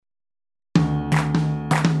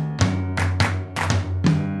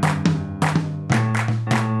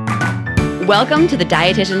Welcome to the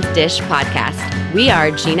Dietitian's Dish podcast. We are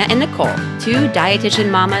Gina and Nicole, two dietitian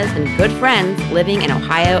mamas and good friends living in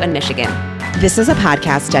Ohio and Michigan. This is a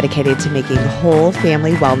podcast dedicated to making whole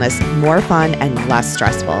family wellness more fun and less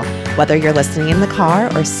stressful. Whether you're listening in the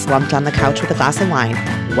car or slumped on the couch with a glass of wine,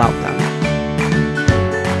 welcome.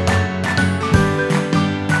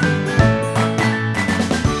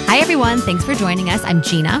 Hi, everyone. Thanks for joining us. I'm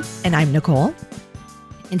Gina. And I'm Nicole.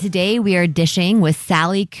 And today we are dishing with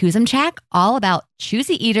Sally Kuzemchak all about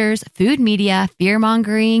choosy eaters, food media,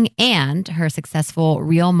 fear-mongering, and her successful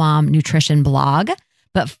Real Mom nutrition blog.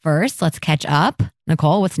 But first, let's catch up.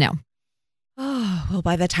 Nicole, what's new? Oh, well,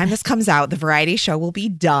 by the time this comes out, the variety show will be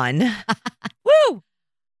done. Woo!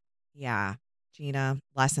 Yeah, Gina,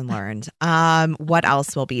 lesson learned. What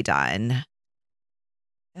else will be done?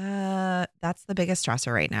 That's the biggest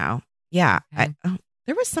stressor right now. Yeah. Okay.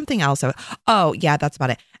 There was something else. Oh, yeah, that's about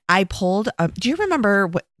it. I pulled, do you remember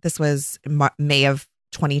what this was May of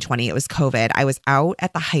 2020? It was COVID. I was out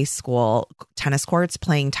at the high school tennis courts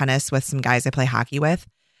playing tennis with some guys I play hockey with.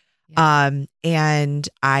 Yeah. And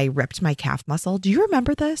I ripped my calf muscle. Do you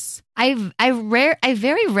remember this? I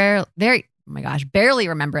barely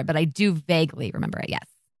remember it, but I do vaguely remember it. Yes.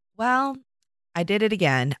 Well, I did it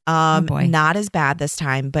again. Oh boy. Not as bad this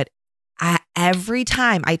time, but every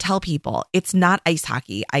time I tell people it's not ice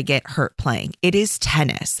hockey, I get hurt playing. It is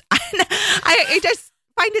tennis. I just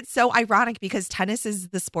find it so ironic because tennis is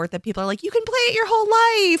the sport that people are like, you can play it your whole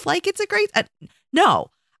life. Like it's a great,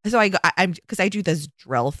 no. So I'm because I do this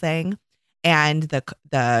drill thing, and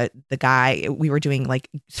the guy, we were doing like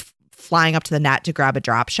flying up to the net to grab a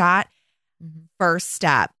drop shot. Mm-hmm. First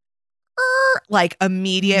step, like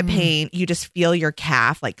immediate pain. You just feel your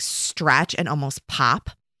calf like stretch and almost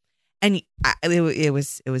pop. And it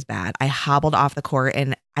was bad. I hobbled off the court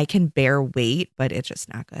and I can bear weight, but it's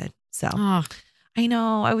just not good. So I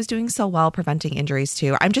know I was doing so well preventing injuries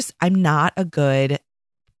too. I'm not a good,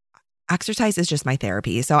 exercise is just my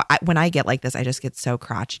therapy. So when I get like this, I just get so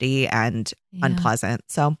crotchety and unpleasant.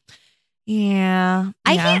 So yeah.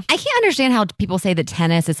 I can't understand how people say that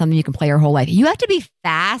tennis is something you can play your whole life. You have to be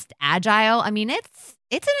fast, agile. I mean, it's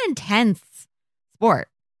an intense sport.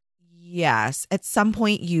 Yes. At some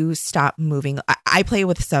point you stop moving. I play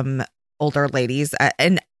with some older ladies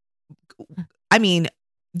and I mean,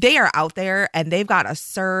 they are out there and they've got a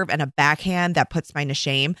serve and a backhand that puts mine to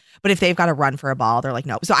shame. But if they've got to run for a ball, they're like,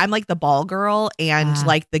 no. So I'm like the ball girl and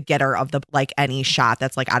like the getter of the, like any shot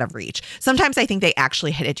that's like out of reach. Sometimes I think they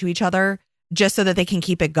actually hit it to each other just so that they can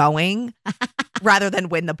keep it going rather than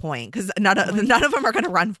win the point. Because none of them are going to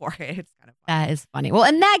run for it. It's kind of fun. That is funny. Well,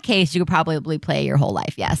 in that case, you could probably play your whole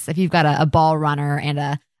life. Yes. If you've got a ball runner and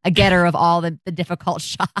a getter of all the difficult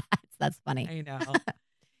shots. That's funny. I know.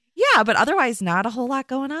 Yeah, but otherwise not a whole lot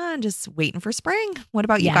going on. Just waiting for spring. What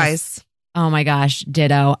about you guys? Oh my gosh,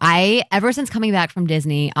 ditto. Ever since coming back from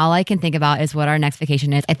Disney, all I can think about is what our next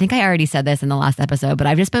vacation is. I think I already said this in the last episode, but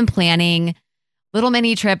I've just been planning little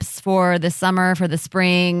mini trips for the summer, for the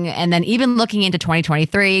spring, and then even looking into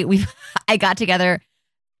 2023. I got together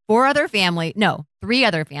 3 other families,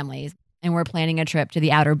 and we're planning a trip to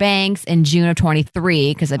the Outer Banks in June of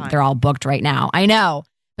 23 because they're all booked right now. I know,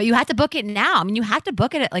 but you have to book it now. I mean, you have to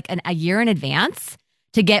book it like a year in advance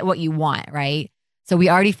to get what you want, right? So we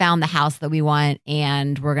already found the house that we want,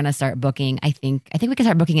 and we're gonna start booking. I think we can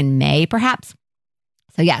start booking in May, perhaps.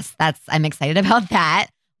 So yes, I'm excited about that.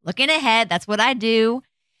 Looking ahead, that's what I do.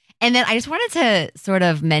 And then I just wanted to sort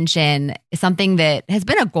of mention something that has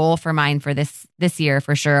been a goal for mine for this year,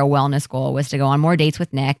 for sure. A wellness goal was to go on more dates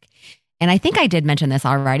with Nick. And I think I did mention this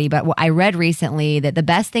already, but I read recently that the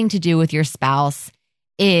best thing to do with your spouse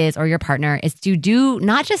or your partner is to do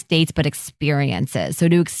not just dates, but experiences. So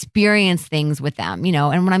to experience things with them,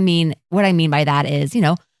 and what I mean by that is,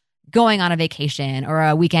 going on a vacation or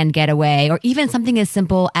a weekend getaway, or even something as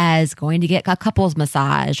simple as going to get a couples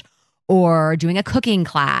massage or doing a cooking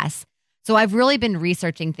class. So I've really been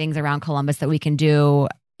researching things around Columbus that we can do,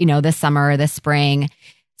 this summer, this spring.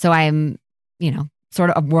 So I'm,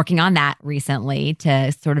 sort of working on that recently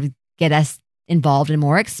to sort of get us involved in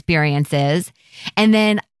more experiences. And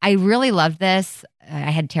then I really loved this.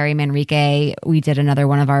 I had Terry Manrique. We did another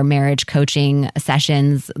one of our marriage coaching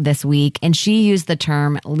sessions this week, and she used the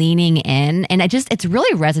term leaning in. And it's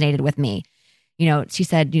really resonated with me. She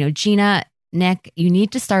said, Gina, Nick, you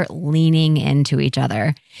need to start leaning into each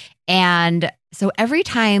other. And so every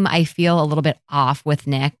time I feel a little bit off with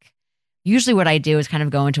Nick, usually what I do is kind of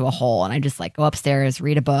go into a hole and I just like go upstairs,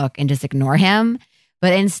 read a book, and just ignore him.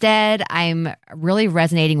 But instead, I'm really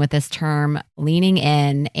resonating with this term, leaning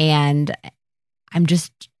in, and I'm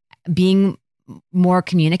just being more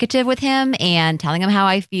communicative with him and telling him how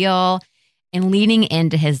I feel and leaning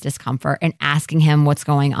into his discomfort and asking him what's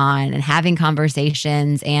going on and having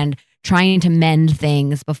conversations and trying to mend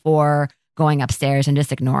things before going upstairs and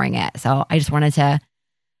just ignoring it. So I just wanted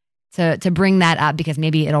to bring that up because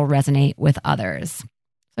maybe it'll resonate with others.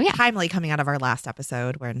 So yeah. Timely coming out of our last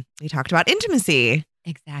episode when we talked about intimacy.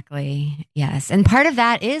 Exactly. Yes. And part of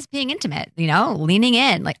that is being intimate, leaning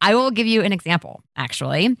in. Like I will give you an example,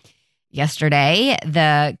 actually. Yesterday,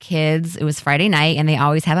 the kids, it was Friday night and they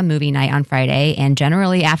always have a movie night on Friday. And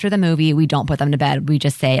generally after the movie, we don't put them to bed. We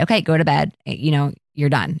just say, okay, go to bed. You're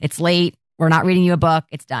done. It's late. We're not reading you a book.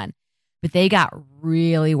 It's done. But they got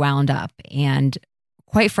really wound up and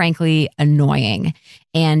quite frankly, annoying.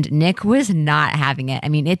 And Nick was not having it. I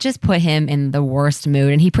mean, it just put him in the worst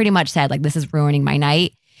mood. And he pretty much said, like, this is ruining my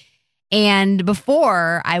night. And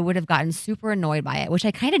before, I would have gotten super annoyed by it, which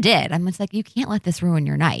I kind of did. I'm just like, you can't let this ruin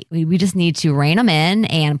your night. We just need to rein them in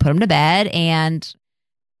and put them to bed and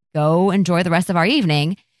go enjoy the rest of our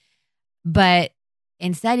evening. But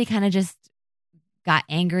instead, he kind of just got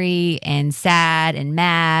angry and sad and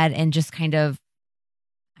mad and just kind of,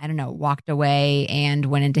 I don't know, walked away and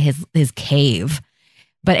went into his cave.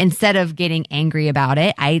 But instead of getting angry about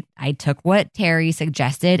it, I took what Terry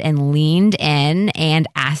suggested and leaned in and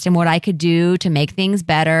asked him what I could do to make things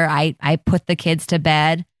better. I put the kids to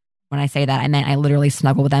bed. When I say that, I meant I literally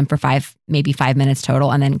snuggled with them for maybe 5 minutes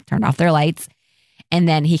total and then turned off their lights. And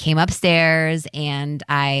then he came upstairs and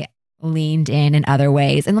I leaned in other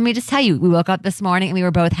ways. And let me just tell you, we woke up this morning and we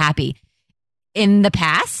were both happy. In the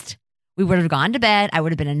past, we would have gone to bed. I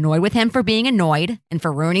would have been annoyed with him for being annoyed and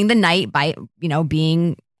for ruining the night by,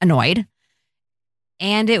 being annoyed.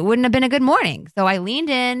 And it wouldn't have been a good morning. So I leaned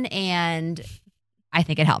in and I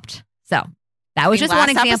think it helped. So that was just one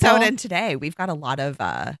example. Episode and today we've got a lot of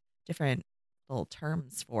different little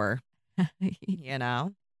terms for,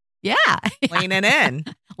 Yeah. leaning in.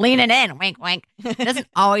 Leaning in, wink, wink. It doesn't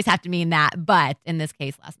always have to mean that, but in this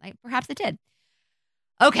case last night, perhaps it did.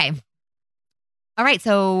 Okay. All right.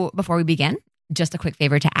 So before we begin, just a quick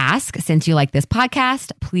favor to ask. Since you like this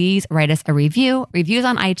podcast, please write us a review. Reviews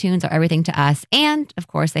on iTunes are everything to us. And of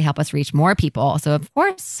course, they help us reach more people. So of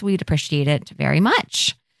course, we'd appreciate it very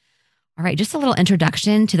much. All right. Just a little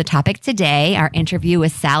introduction to the topic today. Our interview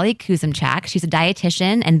with Sally Kuzemchak. She's a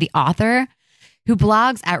dietitian and the author who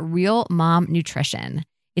blogs at Real Mom Nutrition.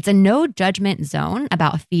 It's a no judgment zone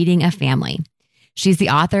about feeding a family. She's the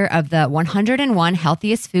author of the 101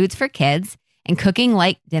 Healthiest Foods for Kids and Cooking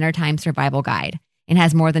Like Dinner Time Survival Guide, and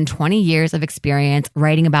has more than 20 years of experience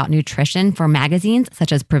writing about nutrition for magazines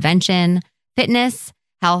such as Prevention, Fitness,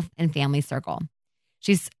 Health, and Family Circle.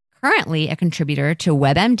 She's currently a contributor to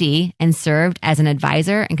WebMD and served as an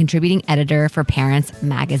advisor and contributing editor for Parents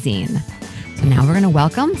Magazine. So now we're going to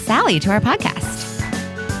welcome Sally to our podcast.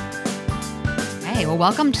 Okay, well,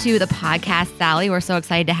 welcome to the podcast, Sally. We're so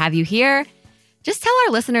excited to have you here. Just tell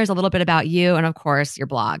our listeners a little bit about you and, of course, your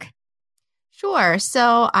blog. Sure.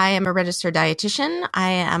 So I am a registered dietitian.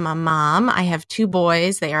 I am a mom. I have 2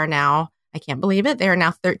 boys. They are now, I can't believe it, they are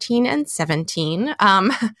now 13 and 17.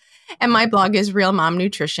 And my blog is Real Mom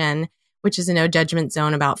Nutrition, which is a no judgment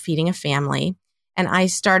zone about feeding a family. And I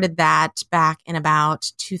started that back in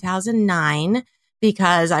about 2009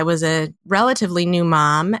 because I was a relatively new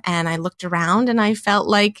mom and I looked around and I felt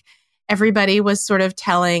like everybody was sort of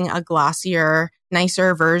telling a glossier,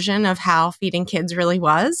 nicer version of how feeding kids really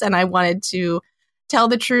was. And I wanted to tell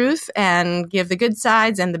the truth and give the good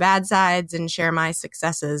sides and the bad sides and share my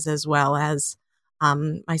successes as well as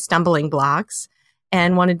my stumbling blocks,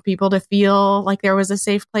 and wanted people to feel like there was a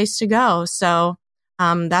safe place to go. So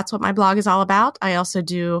that's what my blog is all about. I also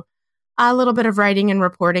do a little bit of writing and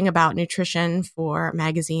reporting about nutrition for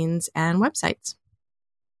magazines and websites.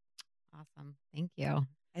 Awesome. Thank you.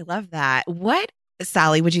 I love that. What,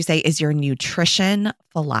 Sally, would you say is your nutrition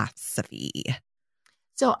philosophy?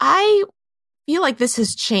 So I feel like this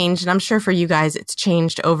has changed, and I'm sure for you guys it's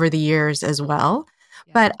changed over the years as well.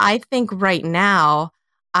 Yeah. But I think right now,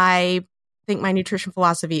 I think my nutrition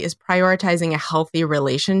philosophy is prioritizing a healthy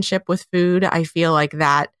relationship with food. I feel like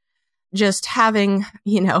that just having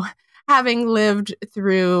lived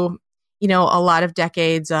through, a lot of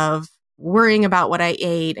decades of worrying about what I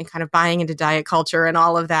ate and kind of buying into diet culture and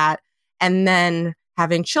all of that, and then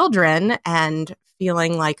having children and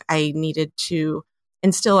feeling like I needed to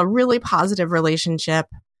instill a really positive relationship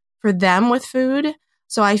for them with food.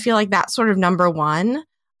 So I feel like that's sort of number one,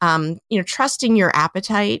 trusting your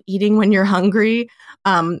appetite, eating when you're hungry,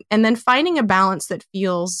 and then finding a balance that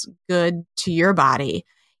feels good to your body.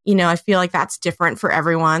 I feel like that's different for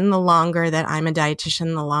everyone. The longer that I'm a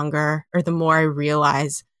dietitian, the more I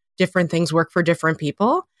realize different things work for different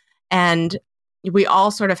people. And we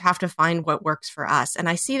all sort of have to find what works for us. And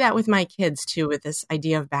I see that with my kids too, with this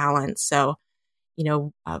idea of balance. So,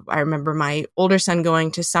 I remember my older son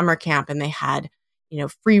going to summer camp and they had,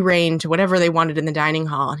 free reign to whatever they wanted in the dining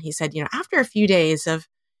hall. And he said, after a few days of,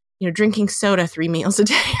 drinking soda 3 meals a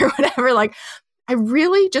day or whatever, like I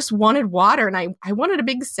really just wanted water and I wanted a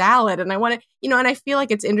big salad and I wanted, and I feel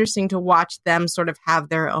like it's interesting to watch them sort of have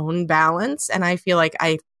their own balance. And I feel like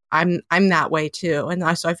I'm that way too.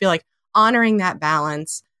 And so I feel like honoring that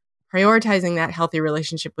balance, prioritizing that healthy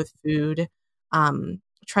relationship with food,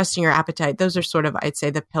 trusting your appetite. Those are sort of, I'd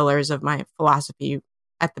say, the pillars of my philosophy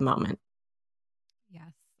at the moment.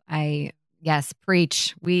 Yes,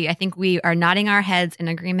 preach. I think we are nodding our heads in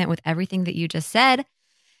agreement with everything that you just said.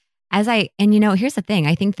 Here's the thing.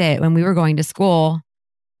 I think that when we were going to school,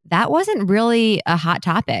 that wasn't really a hot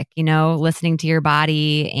topic, listening to your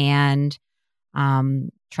body and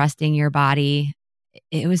trusting your body.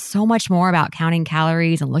 It was so much more about counting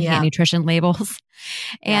calories and looking at nutrition labels.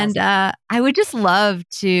 And I would just love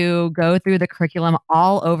to go through the curriculum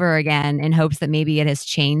all over again in hopes that maybe it has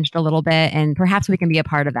changed a little bit and perhaps we can be a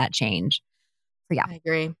part of that change. So yeah. I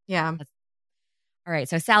agree. Yeah. All right.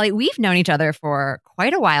 So Sally, we've known each other for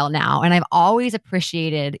quite a while now, and I've always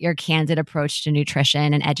appreciated your candid approach to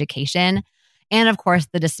nutrition and education. And of course,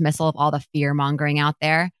 the dismissal of all the fear mongering out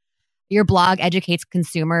there. Your blog educates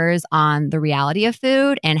consumers on the reality of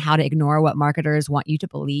food and how to ignore what marketers want you to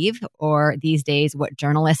believe, or these days, what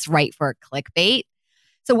journalists write for clickbait.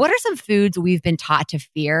 So what are some foods we've been taught to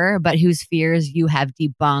fear, but whose fears you have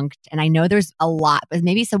debunked? And I know there's a lot, but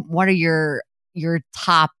maybe what are your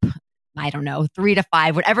top, 3 to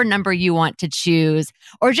 5, whatever number you want to choose,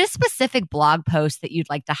 or just specific blog posts that you'd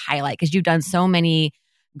like to highlight? Because you've done so many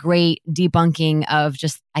great debunking of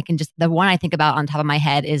the one I think about on top of my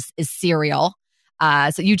head is cereal.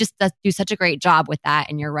 So you just do such a great job with that,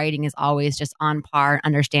 and your writing is always just on par,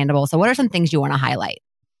 understandable. So what are some things you want to highlight?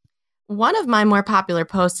 One of my more popular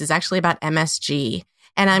posts is actually about MSG,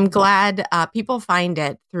 and I'm glad people find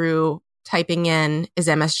it through typing in, is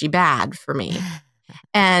MSG bad for me?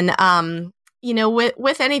 And,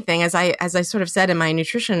 with anything, as I sort of said in my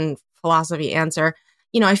nutrition philosophy answer,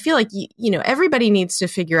 I feel like, everybody needs to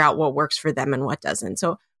figure out what works for them and what doesn't.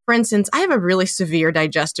 So, for instance, I have a really severe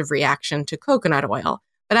digestive reaction to coconut oil,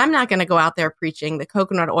 but I'm not going to go out there preaching that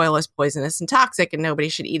coconut oil is poisonous and toxic and nobody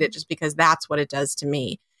should eat it just because that's what it does to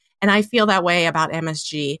me. And I feel that way about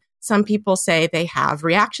MSG. Some people say they have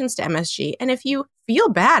reactions to MSG. And if you feel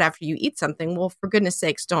bad after you eat something, well, for goodness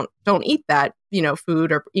sakes, don't eat that,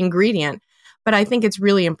 food or ingredient. But I think it's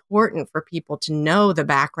really important for people to know the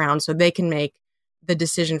background so they can make the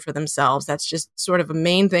decision for themselves. That's just sort of a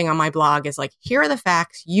main thing on my blog is like, here are the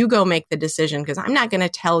facts. You go make the decision because I'm not going to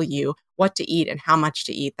tell you what to eat and how much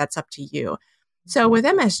to eat. That's up to you. So with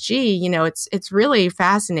MSG, it's really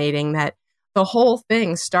fascinating that the whole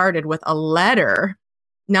thing started with a letter,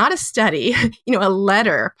 not a study, a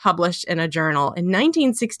letter published in a journal in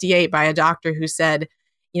 1968 by a doctor who said,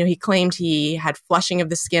 he claimed he had flushing of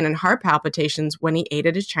the skin and heart palpitations when he ate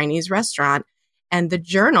at a Chinese restaurant. And the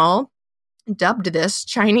journal dubbed this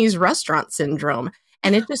Chinese restaurant syndrome.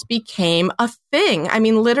 And it just became a thing. I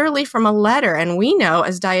mean, literally from a letter. And we know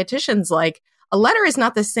as dietitians, like a letter is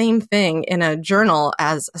not the same thing in a journal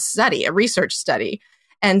as a study, a research study.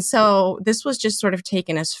 And so this was just sort of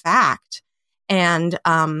taken as fact. And,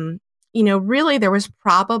 really there was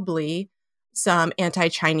probably some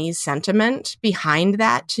anti-Chinese sentiment behind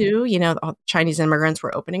that too. Chinese immigrants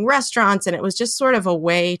were opening restaurants and it was just sort of a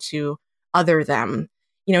way to other them.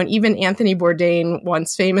 And even Anthony Bourdain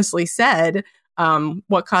once famously said,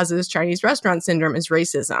 what causes Chinese restaurant syndrome is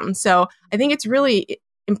racism. So I think it's really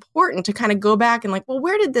important to kind of go back and like, well,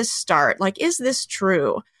 where did this start? Like, is this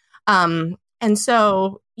true? And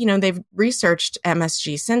so, they've researched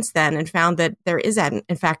MSG since then and found that there is,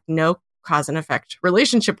 in fact, no cause and effect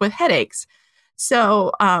relationship with headaches.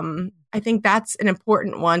 So I think that's an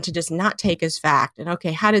important one to just not take as fact. And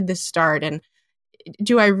okay, how did this start? And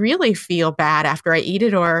do I really feel bad after I eat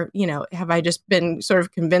it? Or, have I just been sort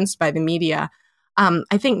of convinced by the media?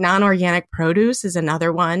 I think non-organic produce is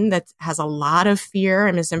another one that has a lot of fear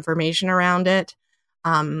and misinformation around it.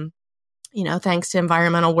 Thanks to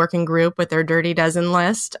Environmental Working Group with their Dirty Dozen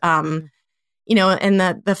list. And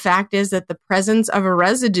the fact is that the presence of a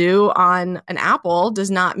residue on an apple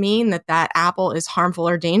does not mean that that apple is harmful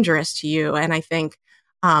or dangerous to you. And I think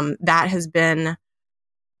that has been,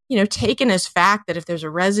 taken as fact that if there's a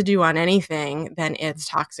residue on anything, then it's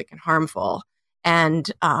toxic and harmful. And,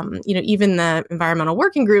 even the Environmental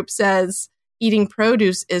Working Group says eating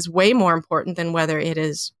produce is way more important than whether it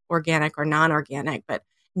is organic or non-organic. But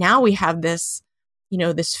now we have this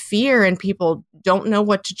this fear and people don't know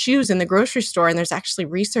what to choose in the grocery store. And there's actually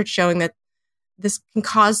research showing that this can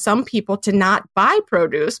cause some people to not buy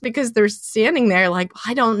produce because they're standing there like,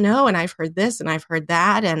 I don't know. And I've heard this and I've heard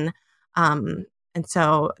that. And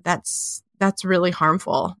so that's really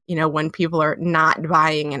harmful, when people are not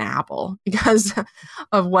buying an apple because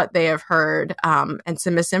of what they have heard, and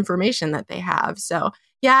some misinformation that they have. So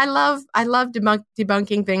yeah, I love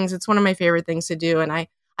debunking things. It's one of my favorite things to do. And I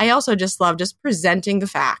also just love just presenting the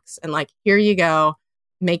facts and like, here you go,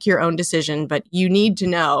 make your own decision. But you need to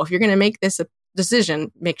know if you're going to make this a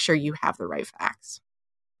decision, make sure you have the right facts.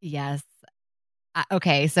 Yes.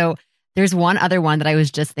 Okay. So there's one other one that I was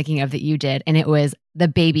just thinking of that you did, and it was the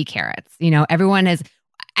baby carrots. Everyone is,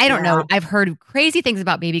 I don't know, I've heard crazy things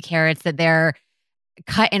about baby carrots, that they're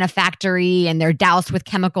cut in a factory and they're doused with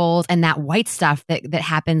chemicals, and that white stuff that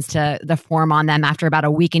happens to the form on them after about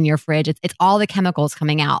a week in your fridge. It's all the chemicals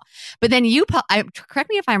coming out. But then correct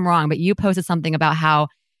me if I'm wrong, but you posted something about how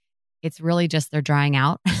it's really just they're drying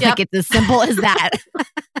out. Yep. Like it's as simple as that.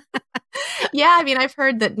 Yeah, I mean, I've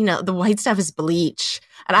heard that, the white stuff is bleach.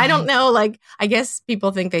 And I don't know, I guess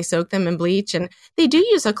people think they soak them in bleach. And they do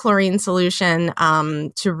use a chlorine solution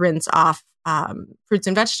to rinse off fruits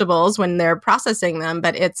and vegetables when they're processing them.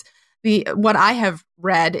 But what I have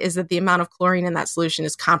read is that the amount of chlorine in that solution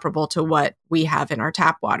is comparable to what we have in our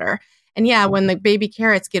tap water. And yeah, when the baby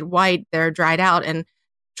carrots get white, they're dried out. And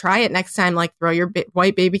try it next time, throw your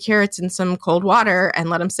white baby carrots in some cold water and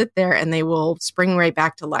let them sit there and they will spring right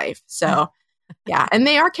back to life. So yeah. And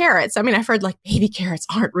they are carrots. I mean, I've heard baby carrots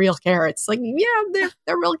aren't real carrots. Yeah,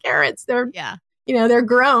 they're real carrots. They're, they're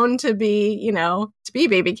grown to be,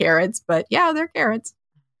 baby carrots, but yeah, they're carrots.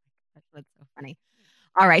 That's so funny.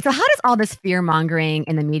 All right. So how does all this fear mongering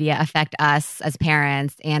in the media affect us as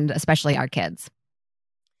parents and especially our kids?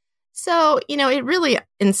 So, it really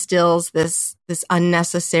instills this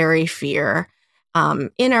unnecessary fear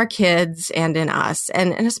in our kids and in us.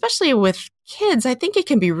 And especially with kids, I think it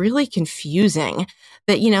can be really confusing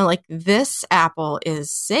that, this apple is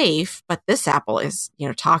safe, but this apple is,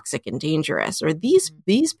 toxic and dangerous. Or these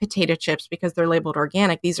potato chips, because they're labeled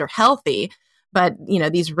organic, these are healthy, but,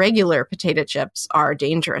 these regular potato chips are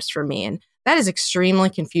dangerous for me. And that is extremely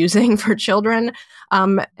confusing for children.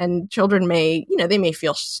 And children may, they may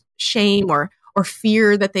feel shame or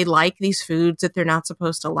fear that they like these foods that they're not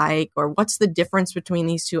supposed to like, or what's the difference between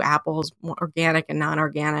these two apples, organic and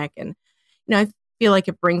non-organic. And, I feel like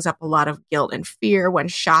it brings up a lot of guilt and fear when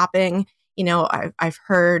shopping. I've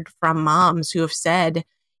heard from moms who have said,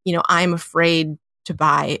 I'm afraid to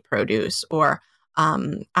buy produce, or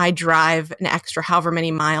I drive an extra however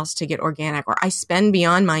many miles to get organic, or I spend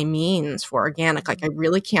beyond my means for organic. I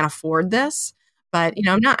really can't afford this. But,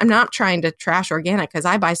 I'm not trying to trash organic, because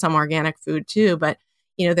I buy some organic food too. But,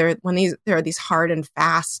 there are these hard and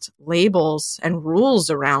fast labels and rules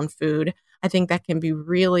around food, I think that can be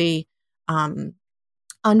really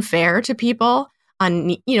unfair to people.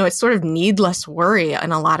 It's sort of needless worry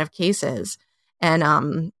in a lot of cases. And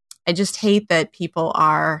I just hate that people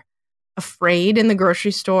are afraid in the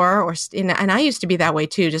grocery store, and I used to be that way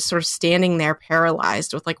too, just sort of standing there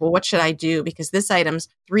paralyzed with well, what should I do? Because this item's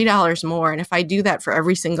 $3 more. And if I do that for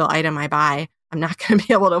every single item I buy, I'm not going to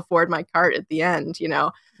be able to afford my cart at the end,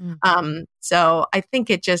 Mm-hmm. So I think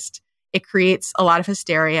it creates a lot of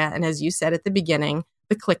hysteria. And as you said at the beginning,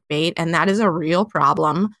 the clickbait, and that is a real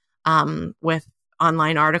problem with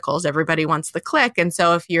online articles. Everybody wants the click. And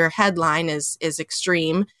so if your headline is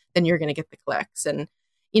extreme, then you're going to get the clicks. And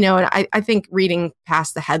and I think reading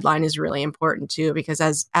past the headline is really important too, because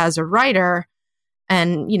as a writer,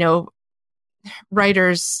 and,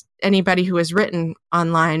 writers, anybody who has written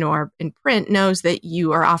online or in print knows that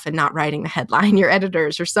you are often not writing the headline. Your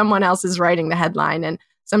editors or someone else is writing the headline. And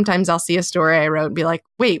sometimes I'll see a story I wrote and be like,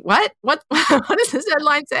 wait, what does this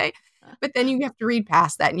headline say? But then you have to read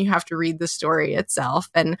past that, and you have to read the story itself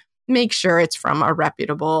and make sure it's from a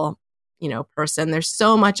reputable person. There's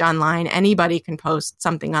so much online. Anybody can post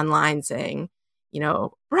something online saying,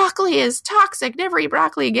 broccoli is toxic, never eat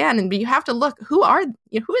broccoli again. But you have to look, who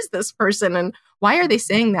is this person, and why are they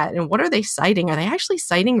saying that? And what are they citing? Are they actually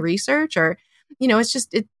citing research? Or, it's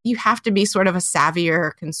just, you have to be sort of a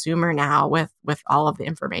savvier consumer now with all of the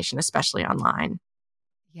information, especially online.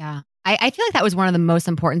 Yeah. I feel like that was one of the most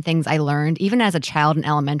important things I learned, even as a child in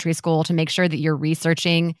elementary school, to make sure that you're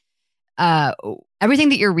researching everything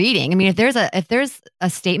that you're reading. I mean, if there's a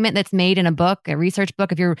statement that's made in a book, a research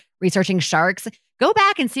book, if you're researching sharks, go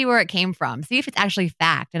back and see where it came from. See if it's actually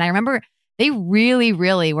fact. And I remember they really,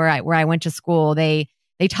 really, where I went to school, they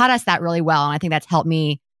taught us that really well. And I think that's helped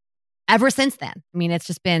me ever since then. I mean, it's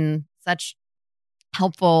just been such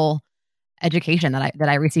helpful education that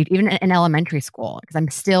I received even in elementary school, because I'm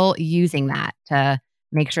still using that to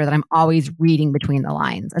make sure that I'm always reading between the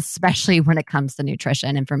lines, especially when it comes to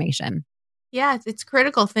nutrition information. Yeah, it's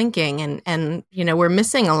critical thinking, and we're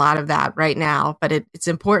missing a lot of that right now. But it's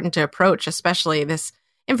important to approach, especially this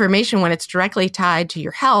information when it's directly tied to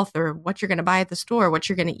your health or what you're going to buy at the store, what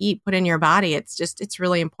you're going to eat, put in your body. It's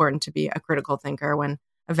really important to be a critical thinker when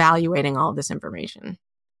evaluating all of this information.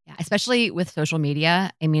 Yeah, especially with social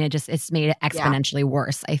media. I mean, it's made it exponentially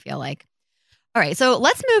worse, I feel like. All right, so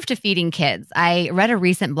let's move to feeding kids. I read a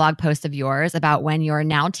recent blog post of yours about when your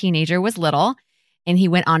now teenager was little and he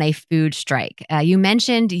went on a food strike. You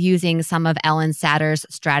mentioned using some of Ellen Satter's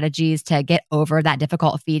strategies to get over that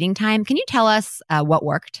difficult feeding time. Can you tell us what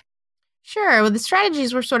worked? Sure. Well, the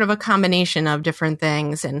strategies were sort of a combination of different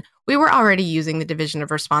things. And we were already using the division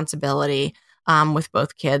of responsibility with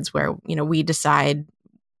both kids where, we decide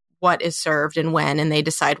what is served and when, and they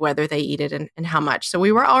decide whether they eat it and how much. So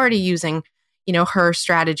we were already using, her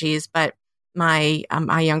strategies, but my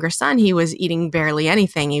younger son, he was eating barely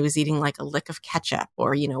anything. He was eating like a lick of ketchup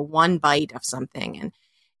or, one bite of something.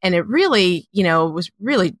 And it really, was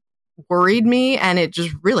really worried me, and it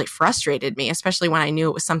just really frustrated me, especially when I knew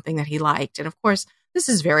it was something that he liked. And of course, this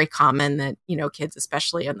is very common that, kids,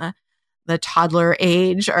 especially in the toddler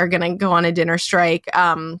age, are going to go on a dinner strike.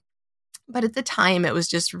 But at the time, it was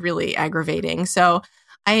just really aggravating. So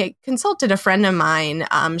I consulted a friend of mine.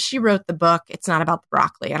 She wrote the book, It's Not About the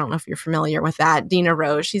Broccoli. I don't know if you're familiar with that. Dina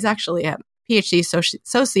Rose. She's actually a PhD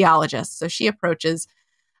sociologist. So she approaches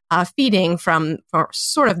feeding from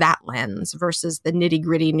sort of that lens versus the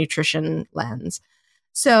nitty-gritty nutrition lens.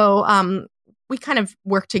 So we kind of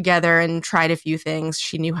worked together and tried a few things.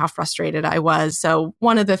 She knew how frustrated I was. So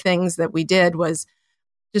one of the things that we did was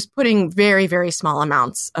just putting very, very small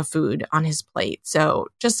amounts of food on his plate. So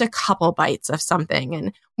just a couple bites of something.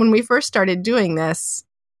 And when we first started doing this,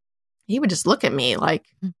 he would just look at me like,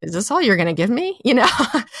 is this all you're going to give me? And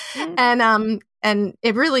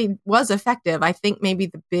it really was effective. I think maybe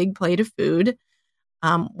the big plate of food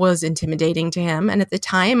was intimidating to him. And at the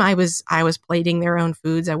time I was plating their own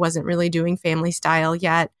foods. I wasn't really doing family style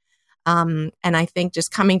yet. And I think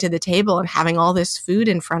just coming to the table and having all this food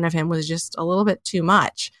in front of him was just a little bit too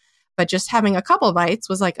much. But just having a couple bites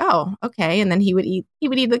was like, oh, okay. And then he would eat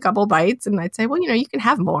the couple bites, and I'd say, well, you can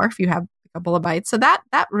have more if you have a couple of bites. So that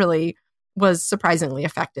really was surprisingly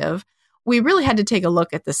effective. We really had to take a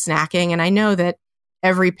look at the snacking. And I know that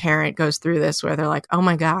every parent goes through this where they're like, oh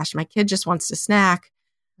my gosh, my kid just wants to snack,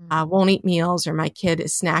 won't eat meals, or my kid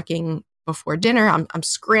is snacking before dinner. I'm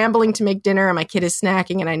scrambling to make dinner and my kid is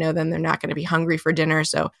snacking, and I know then they're not going to be hungry for dinner.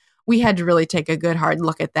 So we had to really take a good hard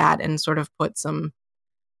look at that and sort of put some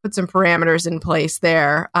parameters in place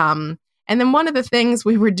there. And then one of the things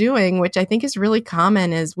we were doing, which I think is really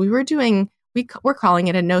common, is we're calling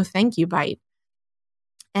it a no thank you bite.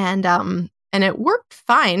 And it worked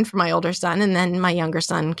fine for my older son. And then my younger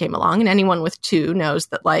son came along, and anyone with two knows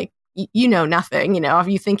that like, you know nothing, if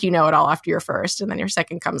you think you know it all after your first, and then your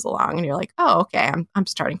second comes along and you're like, oh, okay, I'm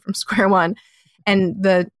starting from square one. And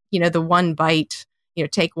the one bite,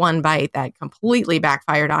 take one bite, that completely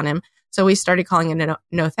backfired on him. So we started calling it a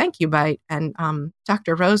no thank you bite. And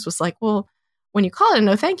Dr. Rose was like, well, when you call it a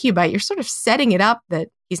no thank you bite, you're sort of setting it up that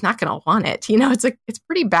he's not going to want it. It's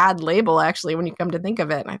pretty bad label actually, when you come to think of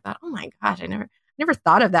it. And I thought, oh my gosh, I never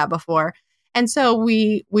thought of that before. And so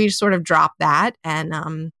we sort of dropped that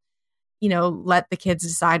and, let the kids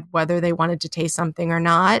decide whether they wanted to taste something or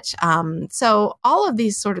not. So all of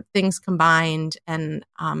these sort of things combined and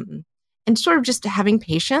sort of just having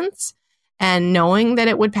patience and knowing that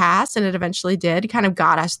it would pass, and it eventually did, kind of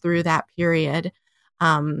got us through that period.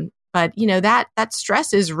 But that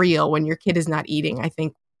stress is real when your kid is not eating. I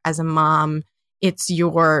think as a mom, it's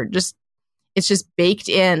just baked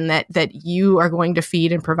in that you are going to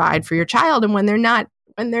feed and provide for your child. And when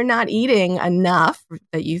they're not eating enough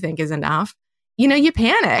that you think is enough, you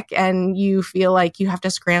panic and you feel like you have to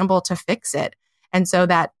scramble to fix it. And so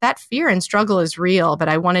that fear and struggle is real. But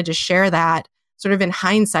I wanted to share that sort of in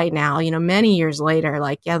hindsight now, many years later,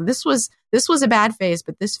 like, yeah, this was a bad phase,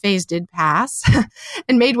 but this phase did pass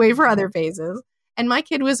and made way for other phases. And my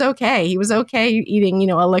kid was okay. He was okay eating,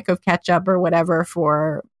 a lick of ketchup or whatever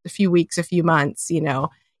for a few weeks, a few months,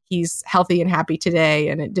 he's healthy and happy today,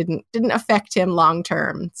 and it didn't affect him long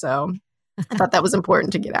term. So I thought that was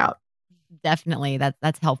important to get out. Definitely.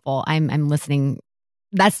 That's helpful. I'm listening.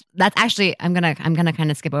 That's actually, I'm gonna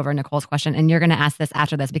kind of skip over Nicole's question, and you're gonna ask this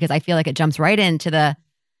after this because I feel like it jumps right into the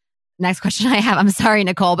next question I have. I'm sorry,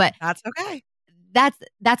 Nicole, but that's okay.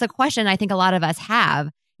 That's a question I think a lot of us have.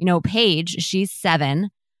 Paige, she's 7.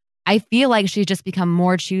 I feel like she's just become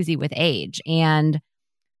more choosy with age. And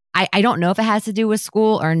I don't know if it has to do with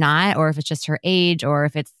school or not, or if it's just her age, or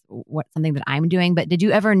if it's something that I'm doing. But did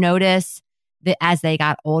you ever notice that as they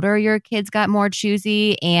got older, your kids got more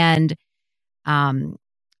choosy? And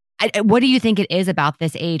what do you think it is about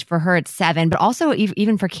this age? For her, it's 7, but also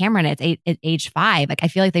even for Cameron, it's age 5. Like, I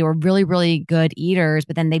feel like they were really, really good eaters,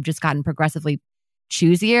 but then they've just gotten progressively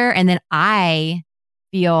choosier. And then I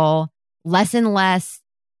feel less and less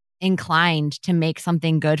inclined to make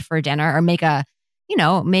something good for dinner, or make a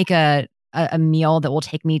meal that will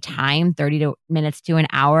take me time, 30 minutes to an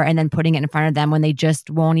hour, and then putting it in front of them when they just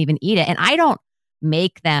won't even eat it. And I don't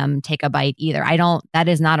make them take a bite either. That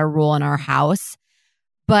is not a rule in our house.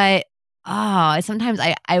 But sometimes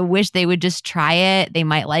I wish they would just try it. They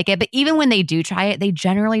might like it. But even when they do try it, they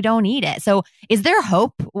generally don't eat it. So is there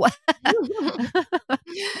hope?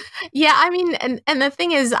 Yeah, I mean, and the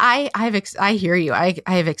thing is, I hear you. I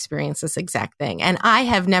have experienced this exact thing. And I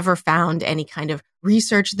have never found any kind of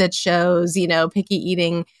research that shows, picky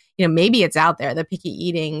eating, maybe it's out there, that picky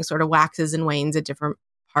eating sort of waxes and wanes at different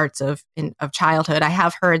parts of childhood. I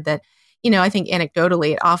have heard that, I think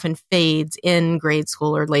anecdotally, it often fades in grade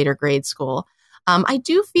school or later grade school. I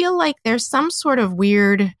do feel like there's some sort of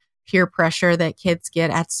weird peer pressure that kids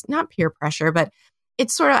get at, not peer pressure, but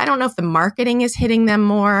it's sort of, I don't know if the marketing is hitting them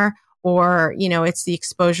more, or, it's the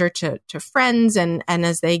exposure to friends. And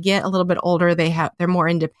as they get a little bit older, they're more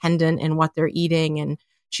independent in what they're eating and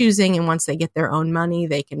choosing. And once they get their own money,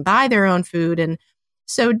 they can buy their own food. And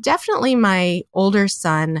so definitely my older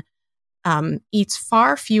son eats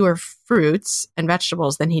far fewer fruits and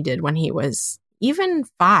vegetables than he did when he was even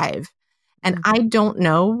 5. And I don't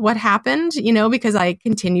know what happened, because I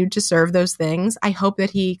continued to serve those things. I hope that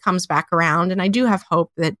he comes back around, and I do have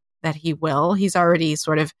hope that he will. He's already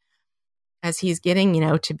sort of, as he's getting,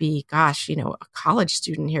 to be, a college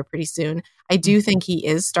student here pretty soon, I do think he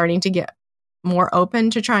is starting to get more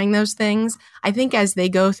open to trying those things. I think as they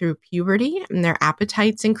go through puberty and their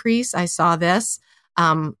appetites increase, I saw this,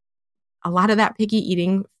 a lot of that picky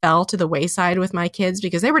eating fell to the wayside with my kids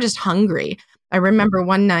because they were just hungry. I remember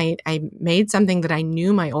one night I made something that I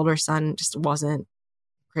knew my older son just wasn't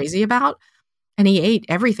crazy about, and he ate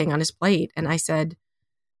everything on his plate. And I said,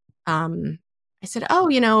 "Oh,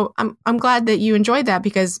 I'm glad that you enjoyed that,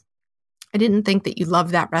 because I didn't think that you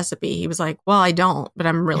loved that recipe." He was like, "Well, I don't, but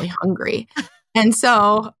I'm really hungry." And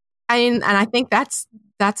so I think that's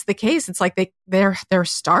the case. It's like they're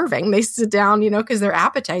starving. They sit down, because their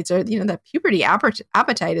appetites are, that puberty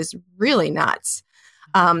appetite is really nuts.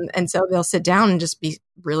 And so they'll sit down and just be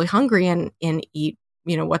really hungry and eat,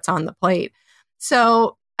 what's on the plate.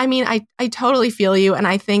 So, I mean, I totally feel you. And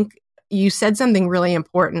I think you said something really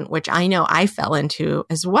important, which I know I fell into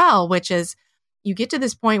as well, which is you get to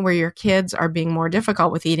this point where your kids are being more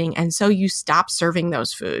difficult with eating. And so you stop serving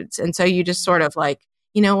those foods. And so you just sort of like,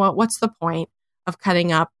 what's the point of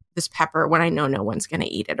cutting up this pepper when I know no one's going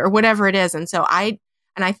to eat it, or whatever it is. And so I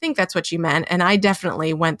think that's what you meant. And I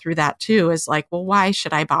definitely went through that too, is like, well, why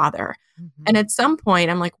should I bother? Mm-hmm. And at some point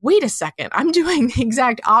I'm like, wait a second, I'm doing the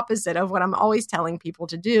exact opposite of what I'm always telling people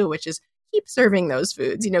to do, which is keep serving those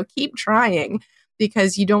foods, keep trying,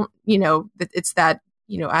 because you don't, it's that,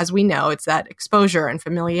 as we know, it's that exposure and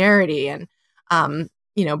familiarity. And,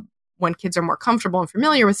 when kids are more comfortable and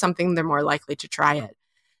familiar with something, they're more likely to try it.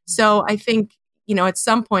 So I think, at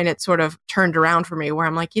some point it sort of turned around for me where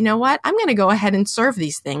I'm like, you know what, I'm going to go ahead and serve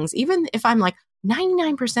these things. Even if I'm like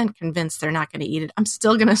 99% convinced they're not going to eat it, I'm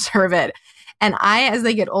still going to serve it. And as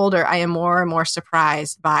they get older, I am more and more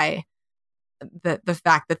surprised by the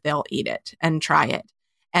fact that they'll eat it and try it.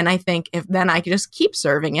 And I think if then I could just keep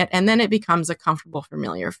serving it, and then it becomes a comfortable,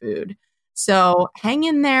 familiar food. So hang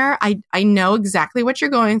in there. I know exactly what you're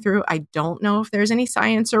going through. I don't know if there's any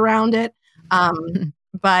science around it.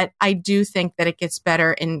 But I do think that it gets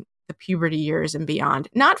better in the puberty years and beyond.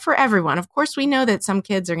 Not for everyone. Of course, we know that some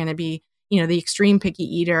kids are going to be, the extreme picky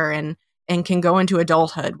eater and can go into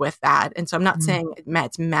adulthood with that. And so I'm not saying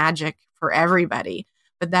it's magic for everybody,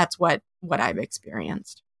 but that's what I've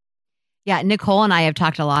experienced. Yeah, Nicole and I have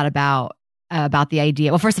talked a lot about the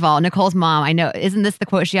idea. Well, first of all, Nicole's mom, I know, isn't this the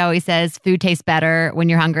quote she always says, food tastes better when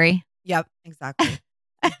you're hungry? Yep, exactly.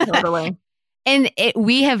 Totally. And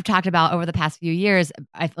we have talked about over the past few years,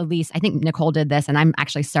 at least I think Nicole did this, and I'm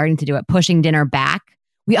actually starting to do it, pushing dinner back.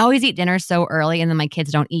 We always eat dinner so early and then my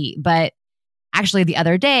kids don't eat. But actually the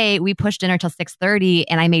other day we pushed dinner till 6:30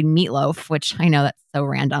 and I made meatloaf, which I know that's so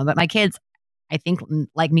random, but my kids, I think,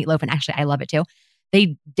 like meatloaf, and actually I love it too.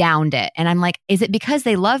 They downed it. And I'm like, is it because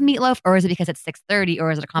they love meatloaf, or is it because it's 6:30,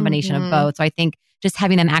 or is it a combination of both? So I think just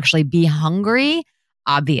having them actually be hungry,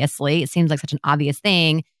 obviously, it seems like such an obvious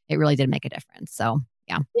thing, it really did make a difference. So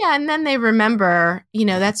yeah. Yeah. And then they remember,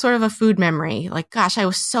 that's sort of a food memory. Like, gosh, I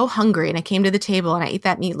was so hungry and I came to the table and I ate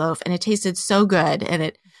that meatloaf and it tasted so good and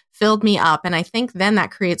it filled me up. And I think then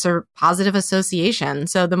that creates a positive association.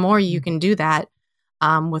 So the more you can do that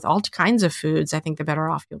with all kinds of foods, I think the better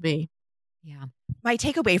off you'll be. Yeah. My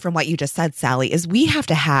takeaway from what you just said, Sally, is we have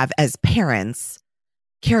to have, as parents,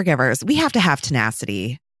 caregivers, we have to have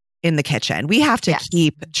tenacity in the kitchen. We have to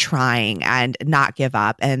keep trying and not give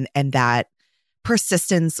up, and that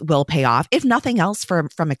persistence will pay off, if nothing else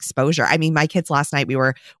from exposure. I mean, my kids last night, we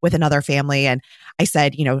were with another family and I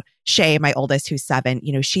said, Shay, my oldest, who's 7,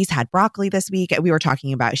 she's had broccoli this week. And we were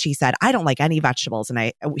talking about, she said, I don't like any vegetables.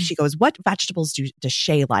 And she goes, what vegetables does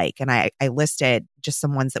Shay like? And I listed just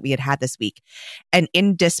some ones that we had this week. And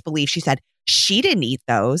in disbelief, she said, she didn't eat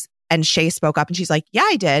those. And Shay spoke up and she's like, yeah,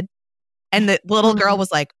 I did. And the little girl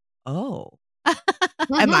was like, oh,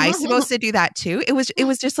 am I supposed to do that too? It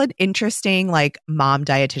was just an interesting like mom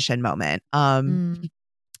dietitian moment.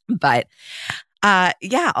 But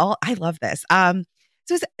I love this.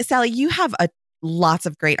 So Sally, you have lots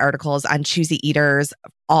of great articles on choosy eaters,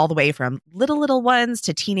 all the way from little ones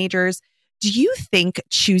to teenagers. Do you think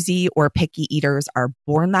choosy or picky eaters are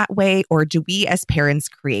born that way, or do we as parents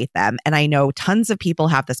create them? And I know tons of people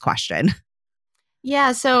have this question.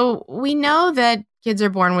 Yeah, so we know that kids are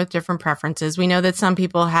born with different preferences. We know that some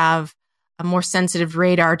people have a more sensitive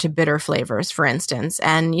radar to bitter flavors, for instance.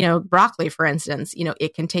 And, broccoli, for instance,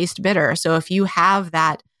 it can taste bitter. So if you have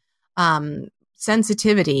that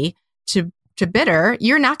sensitivity to bitter,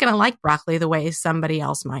 you're not going to like broccoli the way somebody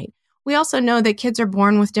else might. We also know that kids are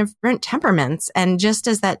born with different temperaments. And just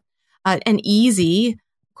as that an easy,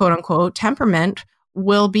 quote unquote, temperament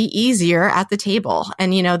will be easier at the table.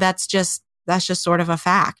 And, that's just sort of a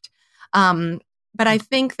fact. But I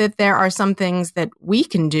think that there are some things that we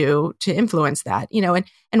can do to influence that,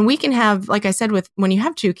 and we can have, like I said, when you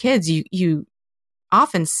have 2 kids, you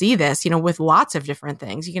often see this, with lots of different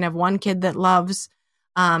things. You can have one kid that loves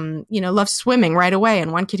swimming right away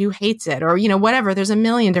and one kid who hates it, or, whatever. There's a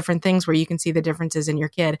million different things where you can see the differences in your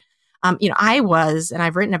kid. I was, and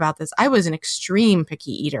I've written about this, I was an extreme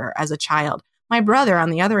picky eater as a child. My brother, on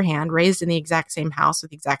the other hand, raised in the exact same house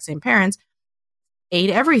with the exact same parents, ate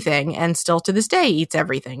everything and still to this day eats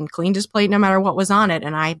everything, cleaned his plate no matter what was on it.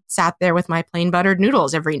 And I sat there with my plain buttered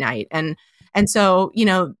noodles every night. And so,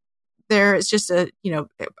 there's just a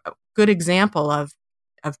good example of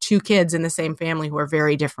 2 kids in the same family who are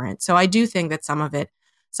very different. So I do think that some of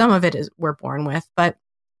it is we're born with, but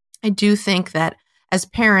I do think that as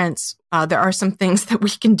parents, there are some things that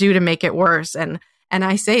we can do to make it worse. And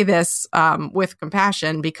I say this with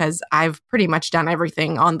compassion because I've pretty much done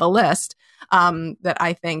everything on the list that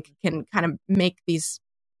I think can kind of make these,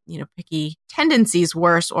 picky tendencies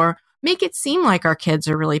worse, or make it seem like our kids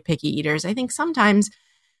are really picky eaters. I think sometimes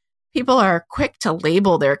people are quick to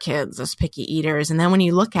label their kids as picky eaters. And then when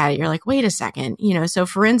you look at it, you're like, wait a second, so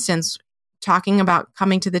for instance, talking about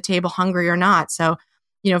coming to the table hungry or not. So,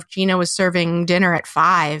 if Gina was serving dinner at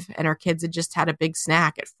 5 and her kids had just had a big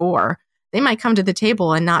snack at 4, they might come to the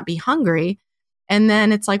table and not be hungry. And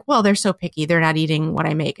then it's like, well, they're so picky. They're not eating what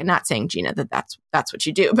I make. And not saying, Gina, that's what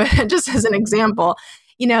you do, but just as an example,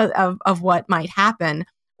 of what might happen.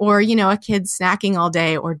 Or, a kid snacking all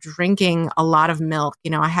day or drinking a lot of milk.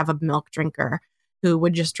 I have a milk drinker who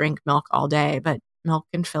would just drink milk all day, but milk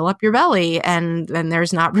can fill up your belly and then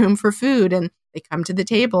there's not room for food. And they come to the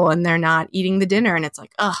table and they're not eating the dinner. And it's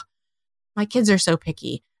like, ugh, my kids are so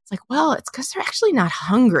picky. It's like, well, it's because they're actually not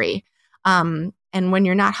hungry. And when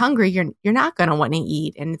you're not hungry, you're not going to want to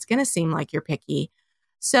eat, and it's going to seem like you're picky.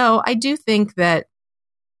 So I do think that,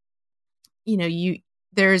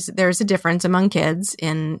 there's a difference among kids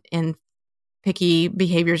in picky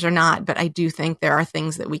behaviors or not, but I do think there are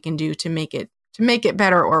things that we can do to make it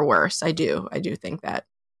better or worse. I do think that.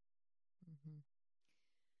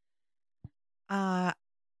 Yeah,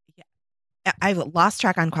 I've lost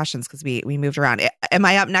track on questions because we moved around. Am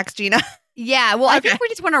I up next, Gina? Yeah, well, okay. I think we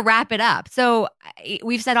just want to wrap it up. So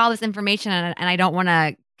we've said all this information, and I don't want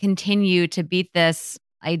to continue to beat this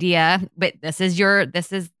idea, but this is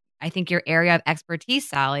I think your area of expertise,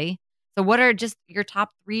 Sally. So what are just your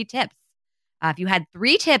top 3 tips? If you had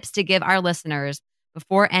 3 tips to give our listeners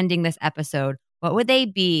before ending this episode, what would they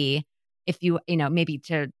be? If you maybe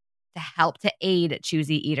to help to aid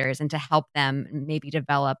choosy eaters and to help them maybe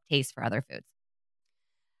develop taste for other foods.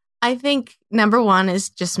 I think number 1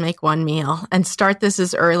 is just make one meal and start this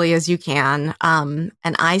as early as you can. And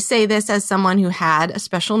I say this as someone who had a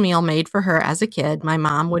special meal made for her as a kid. My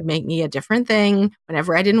mom would make me a different thing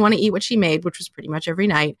whenever I didn't want to eat what she made, which was pretty much every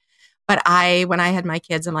night. But when I had my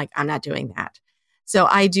kids, I'm like, I'm not doing that. So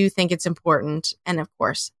I do think it's important. And of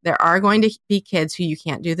course, there are going to be kids who you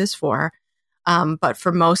can't do this for. But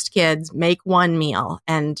for most kids, make one meal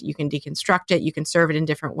and you can deconstruct it. You can serve it in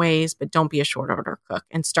different ways, but don't be a short order cook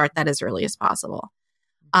and start that as early as possible.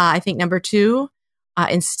 I think number 2,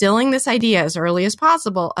 instilling this idea as early as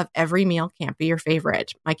possible of every meal can't be your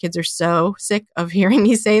favorite. My kids are so sick of hearing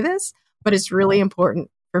me say this, but it's really important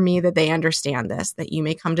for me that they understand this, that you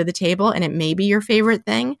may come to the table and it may be your favorite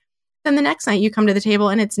thing. Then the next night you come to the table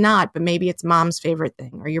and it's not, but maybe it's mom's favorite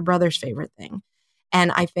thing or your brother's favorite thing.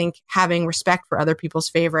 And I think having respect for other people's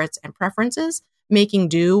favorites and preferences, making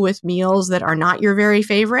do with meals that are not your very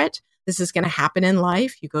favorite. This is going to happen in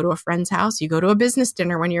life. You go to a friend's house, you go to a business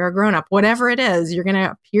dinner when you're a grown-up, whatever it is, you're going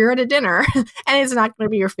to appear at a dinner and it's not going to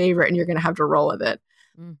be your favorite and you're going to have to roll with it.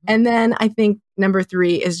 Mm-hmm. And then I think number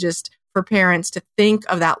 3 is just for parents to think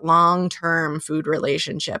of that long-term food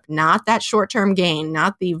relationship, not that short-term gain,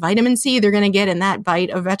 not the vitamin C they're going to get in that bite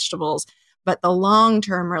of vegetables, but the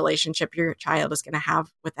long-term relationship your child is going to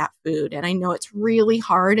have with that food. And I know it's really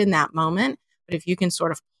hard in that moment, but if you can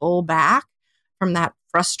sort of pull back from that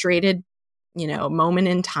frustrated, moment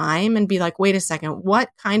in time and be like, wait a second, what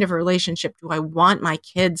kind of relationship do I want my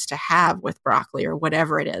kids to have with broccoli or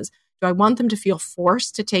whatever it is? Do I want them to feel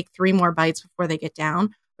forced to take 3 more bites before they get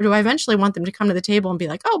down? Or do I eventually want them to come to the table and be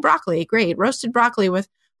like, oh, broccoli, great, roasted broccoli with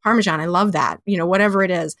Parmesan. I love that. Whatever it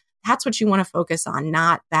is, that's what you want to focus on,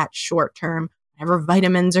 not that short term, whatever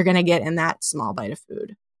vitamins are going to get in that small bite of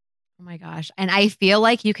food. Oh my gosh. And I feel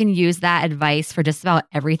like you can use that advice for just about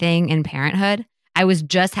everything in parenthood. I was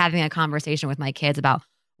just having a conversation with my kids about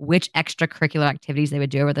which extracurricular activities they would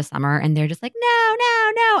do over the summer. And they're just like,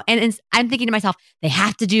 no. And I'm thinking to myself, they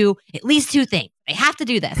have to do at least 2 things. They have to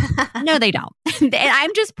do this. No, they don't. And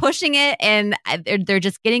I'm just pushing it and they're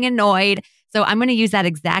just getting annoyed. So I'm going to use that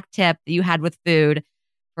exact tip that you had with food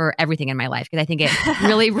for everything in my life because I think it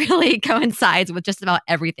really, really coincides with just about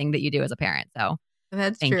everything that you do as a parent. So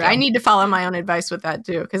that's true. You. I need to follow my own advice with that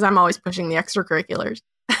too because I'm always pushing the extracurriculars.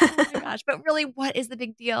 Oh my gosh. But really, what is the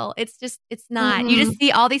big deal? It's not. Mm-hmm. You just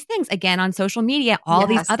see all these things again on social media. All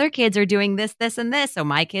these other kids are doing this, this, and this. So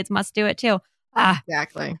my kids must do it too.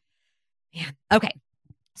 Exactly. Man. Okay.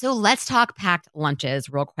 So let's talk packed lunches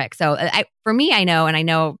real quick. So for me, I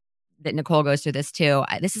know that Nicole goes through this too.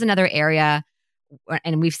 This is another area,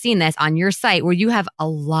 and we've seen this on your site where you have a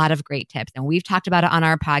lot of great tips. And we've talked about it on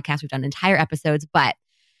our podcast. We've done entire episodes. But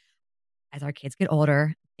as our kids get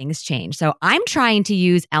older, things change. So I'm trying to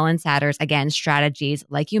use Ellen Satter's, again, strategies,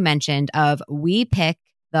 like you mentioned, of we pick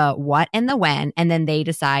the what and the when, and then they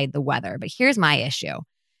decide the whether. But here's my issue.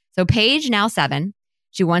 So Paige, now 7,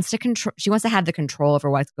 she wants to have the control over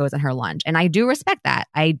what goes in her lunch. And I do respect that.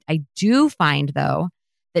 I do find, though,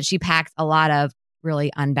 that she packs a lot of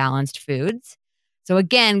really unbalanced foods. So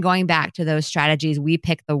again, going back to those strategies, we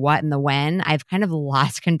pick the what and the when. I've kind of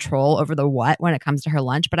lost control over the what when it comes to her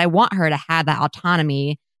lunch, but I want her to have that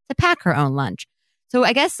autonomy to pack her own lunch. So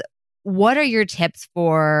I guess, what are your tips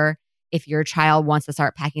for if your child wants to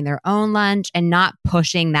start packing their own lunch and not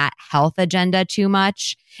pushing that health agenda too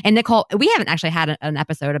much? And Nicole, we haven't actually had an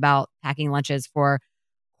episode about packing lunches for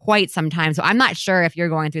quite some time. So I'm not sure if you're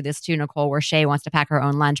going through this too, Nicole, where Shay wants to pack her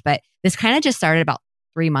own lunch, but this kind of just started about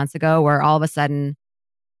 3 months ago where all of a sudden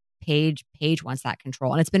Paige wants that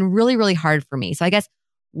control. And it's been really, really hard for me. So I guess,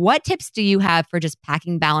 what tips do you have for just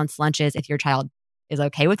packing balanced lunches if your child is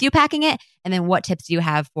okay with you packing it? And then what tips do you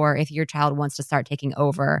have for if your child wants to start taking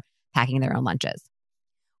over packing their own lunches?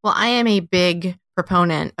 Well, I am a big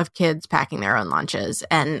proponent of kids packing their own lunches.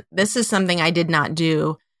 And this is something I did not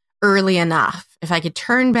do early enough. If I could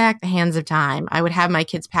turn back the hands of time, I would have my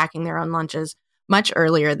kids packing their own lunches much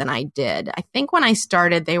earlier than I did. I think when I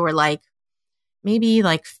started, they were maybe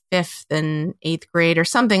 5th and 8th grade or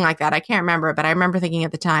something like that. I can't remember, but I remember thinking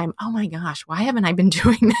at the time, oh my gosh, why haven't I been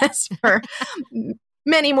doing this for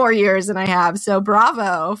many more years than I have? So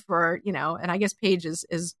bravo for, and I guess Paige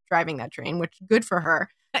is driving that train, which good for her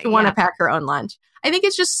to want to pack her own lunch. I think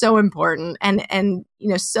it's just so important. And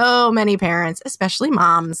so many parents, especially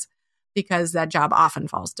moms, because that job often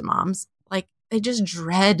falls to moms, they just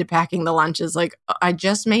dread packing the lunches. I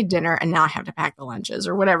just made dinner and now I have to pack the lunches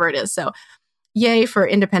or whatever it is. So yay for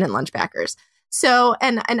independent lunch packers. So,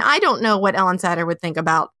 and I don't know what Ellen Satter would think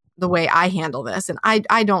about the way I handle this. And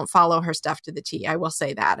I don't follow her stuff to the T. I will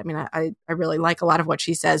say that. I mean, I really like a lot of what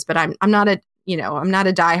she says, but I'm not a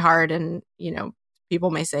diehard, and,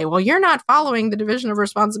 people may say, well, you're not following the division of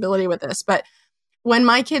responsibility with this. But when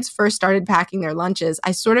my kids first started packing their lunches,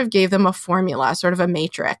 I sort of gave them a formula, sort of a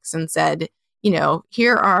matrix, and said,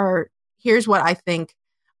 here's what I think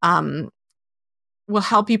will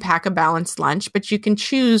help you pack a balanced lunch, but you can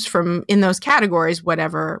choose from in those categories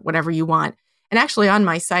whatever you want. And actually on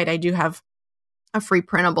my site, I do have a free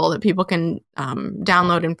printable that people can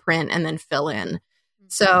download and print and then fill in.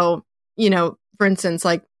 So, for instance,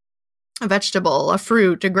 like a vegetable, a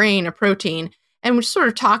fruit, a grain, a protein. And we're sort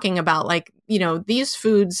of talking about like, these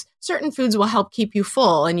foods, certain foods will help keep you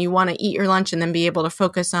full and you want to eat your lunch and then be able to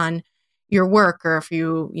focus on your work, or if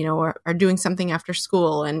you, are doing something after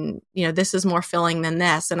school and, this is more filling than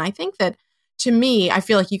this. And I think that to me, I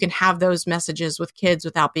feel like you can have those messages with kids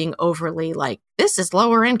without being overly like, this is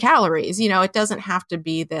lower in calories. It doesn't have to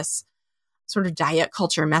be this sort of diet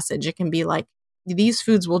culture message. It can be like, these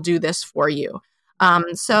foods will do this for you.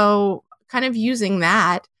 So kind of using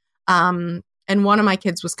that. And one of my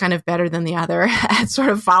kids was kind of better than the other at sort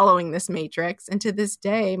of following this matrix. And to this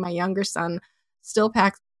day, my younger son still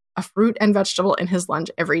packs a fruit and vegetable in his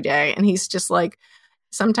lunch every day. And he's just like,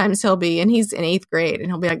 sometimes and he's in 8th grade and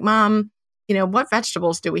he'll be like, Mom, what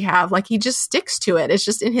vegetables do we have? Like he just sticks to it. It's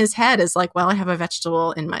just in his head is like, well, I have a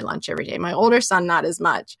vegetable in my lunch every day. My older son, not as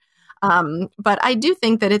much. But I do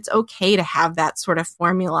think that it's okay to have that sort of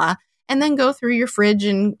formula and then go through your fridge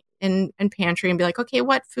and pantry and be like, okay,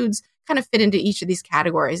 what foods kind of fit into each of these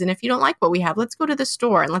categories? And if you don't like what we have, let's go to the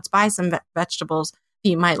store and let's buy some vegetables that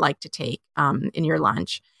you might like to take in your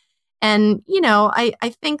lunch. And,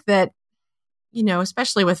 I think that,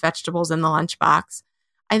 especially with vegetables in the lunchbox,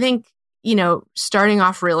 I think, starting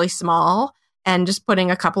off really small and just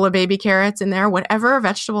putting a couple of baby carrots in there, whatever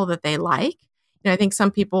vegetable that they like. I think some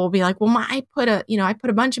people will be like, well, I put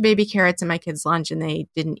a bunch of baby carrots in my kids' lunch and they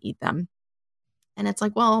didn't eat them. And it's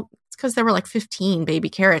like, well, it's because there were like 15 baby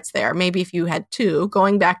carrots there. Maybe if you had 2,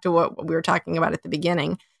 going back to what we were talking about at the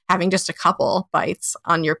beginning, having just a couple bites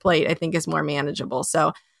on your plate, I think is more manageable.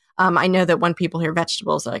 So I know that when people hear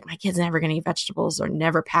vegetables, they're like, my kid's never going to eat vegetables or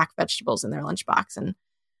never pack vegetables in their lunchbox. And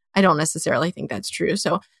I don't necessarily think that's true.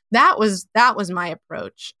 So that was my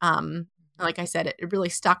approach. Like I said, it really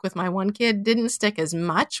stuck with my one kid, didn't stick as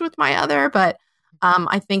much with my other. But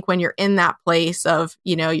I think when you're in that place of,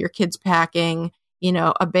 your kid's packing,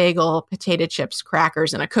 a bagel, potato chips,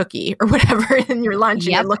 crackers, and a cookie or whatever in your lunch,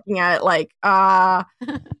 and you're looking at it like, I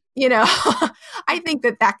think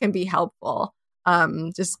that can be helpful.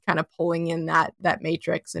 Just kind of pulling in that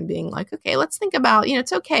matrix and being like, okay, let's think about,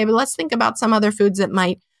 it's okay, but let's think about some other foods that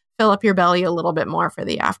might fill up your belly a little bit more for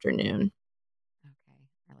the afternoon. Okay.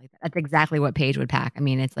 I like that. That's exactly what Paige would pack. I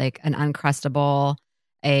mean, it's like an Uncrustable,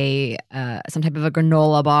 some type of a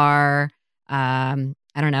granola bar, I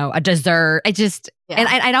don't know, a dessert. And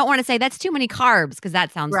I don't want to say that's too many carbs because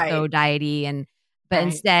that sounds so diety. But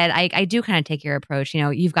instead, I do kind of take your approach.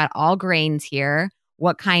 You've got all grains here.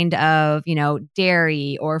 What kind of,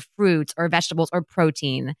 dairy or fruits or vegetables or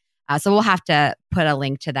protein. So we'll have to put a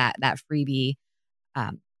link to that freebie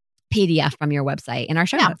PDF from your website in our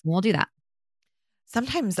show notes. And we'll do that.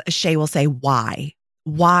 Sometimes Shay will say, why?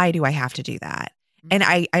 Why do I have to do that? And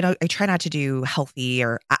I try not to do healthy,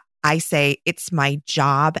 or I say it's my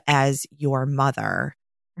job as your mother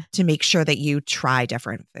to make sure that you try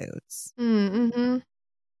different foods. Mm-hmm.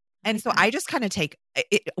 And so I just kind of take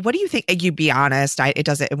it. What do you think? You be honest.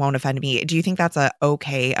 It won't offend me. Do you think that's a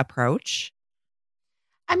okay approach?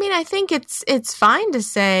 I mean, I think it's fine to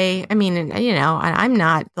say, I'm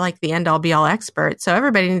not like the end all be all expert. So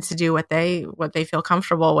everybody needs to do what they feel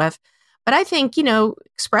comfortable with. But I think,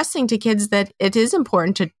 expressing to kids that it is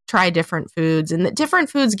important to try different foods and that different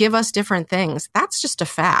foods give us different things. That's just a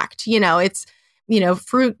fact. It's,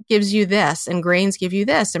 fruit gives you this and grains give you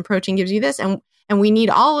this and protein gives you this. And we need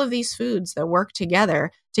all of these foods that work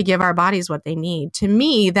together to give our bodies what they need. To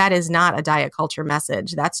me, that is not a diet culture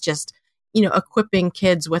message. That's just, equipping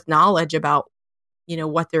kids with knowledge about,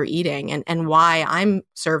 what they're eating and why I'm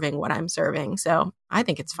serving what I'm serving. So I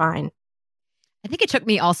think it's fine. I think it took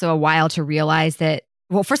me also a while to realize that,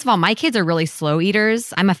 well, first of all, my kids are really slow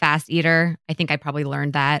eaters. I'm a fast eater. I think I probably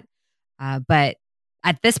learned that. But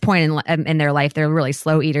at this point in their life, they're really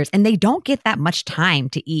slow eaters and they don't get that much time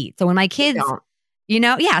to eat. So when my kids,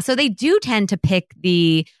 so they do tend to pick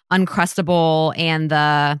the Uncrustable and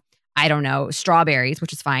the, strawberries,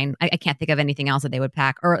 which is fine. I can't think of anything else that they would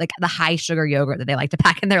pack, or like the high sugar yogurt that they like to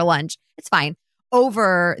pack in their lunch. It's fine.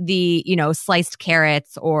 Over the, sliced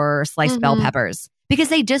carrots or sliced bell peppers, because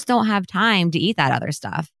they just don't have time to eat that other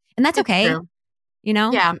stuff. And that's okay. True.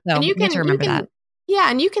 Yeah. So and you can remember that. Yeah.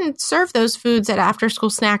 And you can serve those foods at after school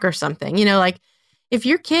snack or something, like if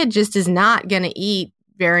your kid just is not going to eat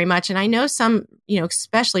very much. And I know some,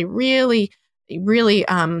 especially really, really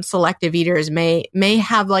selective eaters may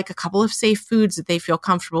have like a couple of safe foods that they feel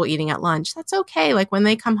comfortable eating at lunch. That's okay. Like when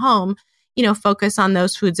they come home, focus on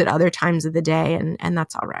those foods at other times of the day. And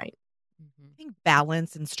that's all right. I think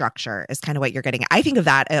balance and structure is kind of what you're getting. I think of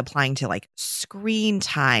that applying to like screen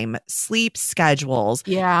time, sleep schedules.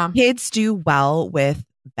 Yeah. Kids do well with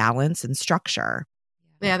balance and structure.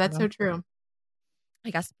 Yeah, that's so true.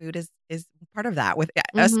 I guess food is part of that with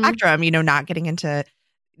a spectrum, not getting into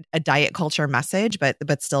a diet culture message, but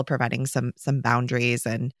still providing some boundaries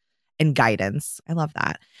and guidance. I love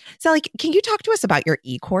that. So can you talk to us about your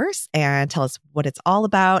e-course and tell us what it's all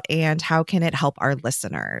about and how can it help our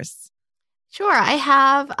listeners? Sure. I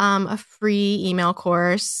have a free email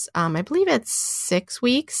course. I believe it's 6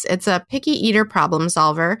 weeks. It's a picky eater problem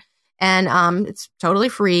solver, and it's totally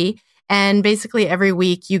free. And basically every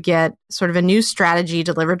week you get sort of a new strategy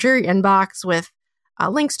delivered to your inbox with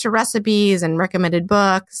links to recipes and recommended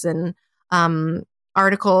books and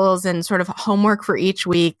articles and sort of homework for each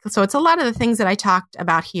week. So it's a lot of the things that I talked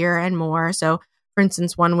about here and more. So for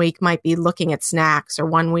instance, one week might be looking at snacks, or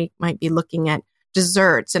one week might be looking at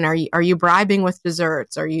desserts. And are you bribing with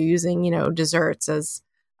desserts? Are you using, desserts as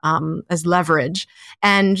leverage?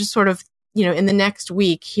 And just sort of, in the next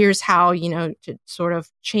week, here's how, to sort of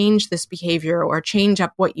change this behavior or change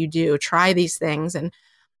up what you do, try these things. And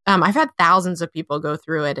I've had thousands of people go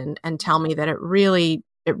through it and tell me that it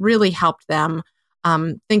really helped them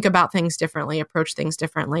think about things differently, approach things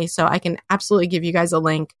differently. So I can absolutely give you guys a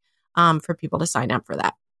link for people to sign up for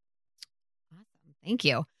that. Awesome. Thank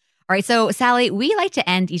you. All right. So Sally, we like to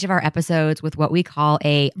end each of our episodes with what we call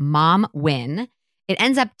a mom win. It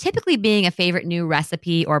ends up typically being a favorite new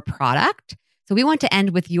recipe or product. So we want to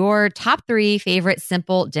end with your top 3 favorite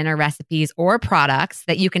simple dinner recipes or products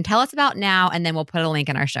that you can tell us about now, and then we'll put a link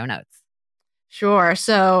in our show notes. Sure.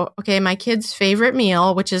 So, okay, my kid's favorite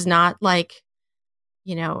meal, which is not like,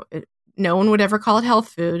 no one would ever call it health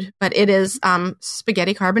food, but it is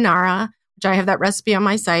spaghetti carbonara, which I have that recipe on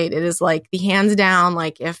my site. It is like the hands down,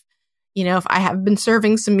 like if I have been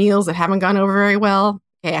serving some meals that haven't gone over very well,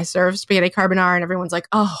 okay, I serve spaghetti carbonara and everyone's like,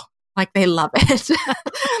 oh, like they love it.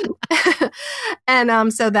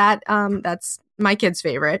 And so that's my kid's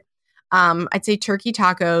favorite. I'd say turkey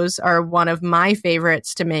tacos are one of my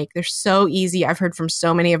favorites to make. They're so easy. I've heard from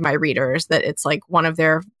so many of my readers that it's like one of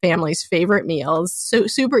their family's favorite meals. So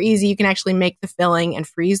super easy. You can actually make the filling and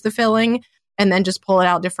freeze the filling and then just pull it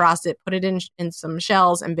out, defrost it, put it in some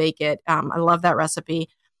shells and bake it. I love that recipe.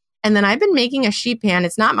 And then I've been making a sheet pan.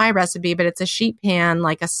 It's not my recipe, but it's a sheet pan,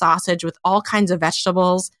 like a sausage with all kinds of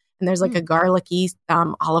vegetables. And there's like a garlicky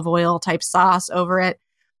olive oil type sauce over it.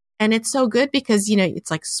 And it's so good because,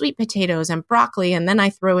 it's like sweet potatoes and broccoli. And then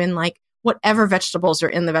I throw in like whatever vegetables are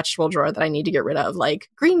in the vegetable drawer that I need to get rid of, like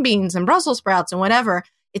green beans and Brussels sprouts and whatever.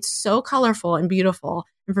 It's so colorful and beautiful.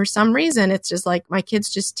 And for some reason, it's just like my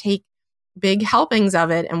kids just take big helpings of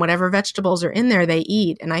it, and whatever vegetables are in there, they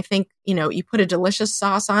eat. And I think, you put a delicious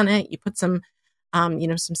sauce on it, you put some,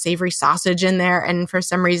 some savory sausage in there. And for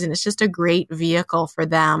some reason, it's just a great vehicle for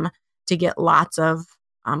them to get lots of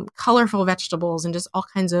colorful vegetables and just all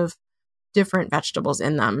kinds of different vegetables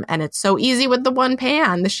in them. And it's so easy with the one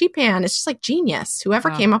pan, the sheet pan. It's just like genius. Whoever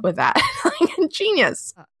came up with that,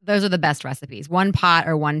 genius. Those are the best recipes. One pot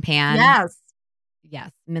or one pan.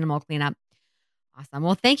 Yes. Minimal cleanup. Awesome.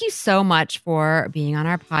 Well, thank you so much for being on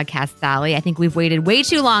our podcast, Sally. I think we've waited way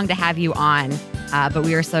too long to have you on, but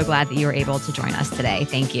we are so glad that you were able to join us today.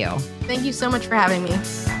 Thank you. Thank you so much for having me.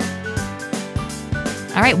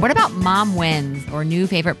 All right. What about mom wins or new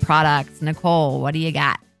favorite products? Nicole, what do you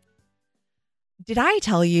got? Did I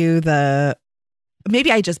tell you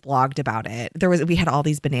maybe I just blogged about it. We had all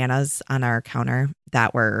these bananas on our counter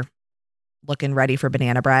that were looking ready for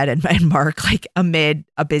banana bread. And Mark, like amid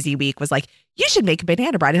a busy week, was like, you should make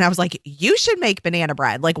banana bread. And I was like, you should make banana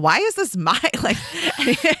bread. Like, why is this my, like,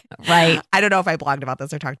 right. I don't know if I blogged about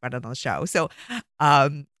this or talked about it on the show. So,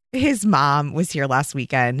 his mom was here last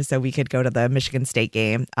weekend, so we could go to the Michigan State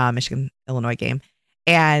game, Michigan-Illinois game.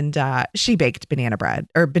 And she baked banana bread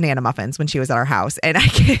or banana muffins when she was at our house. And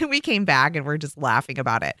we came back and we're just laughing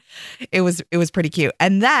about it. It was pretty cute.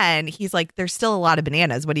 And then he's like, there's still a lot of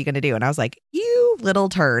bananas. What are you going to do? And I was like, you little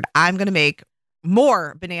turd, I'm going to make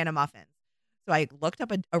more banana muffins. So I looked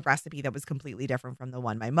up a recipe that was completely different from the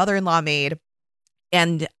one my mother-in-law made.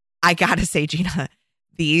 And I got to say, Gina,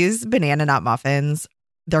 these banana nut muffins,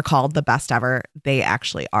 they're called the best ever. They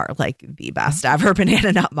actually are like the best ever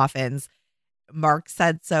banana nut muffins. Mark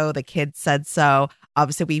said so. The kids said so.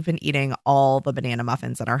 So we've been eating all the banana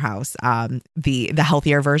muffins in our house, the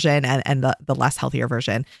healthier version and the less healthier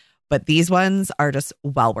version. But these ones are just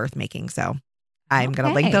well worth making. So I'm going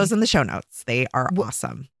to link those in the show notes. They are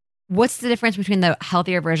awesome. What's the difference between the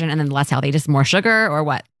healthier version and then the less healthy? Just more sugar or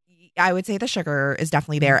what? I would say the sugar is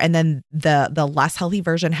definitely there. And then the less healthy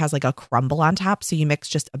version has like a crumble on top. So you mix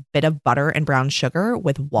just a bit of butter and brown sugar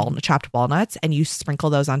with chopped walnuts, and you sprinkle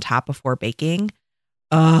those on top before baking.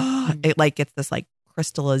 It like gets this like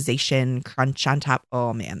crystallization crunch on top.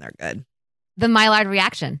 Oh man, they're good. The Maillard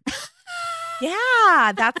reaction.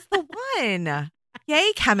 Yeah, that's the one.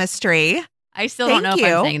 Yay, chemistry. I still don't know if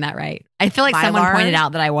I'm saying that right. I feel like someone Maillard? pointed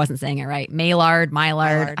out that I wasn't saying it right. Maillard.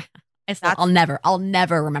 I'll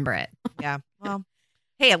never remember it. Yeah. Well,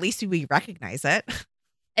 hey, at least we recognize it.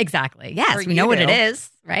 Exactly. Yes, Or we know you what do. it is,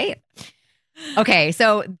 right? Okay,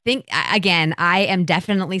 so again, I am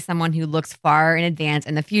definitely someone who looks far in advance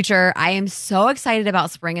in the future. I am so excited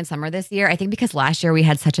about spring and summer this year. I think because last year we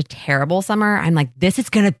had such a terrible summer, I'm like, this is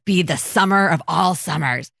going to be the summer of all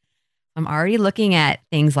summers. I'm already looking at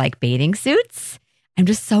things like bathing suits. I'm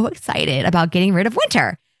just so excited about getting rid of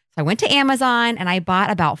winter. So I went to Amazon and I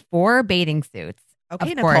bought about 4 bathing suits.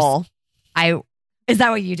 Okay, Of course. Nicole. Is that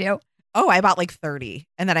what you do? Oh, I bought like 30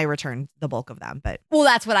 and then I returned the bulk of them. But Well,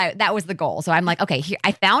 that was the goal. So I'm like, okay, here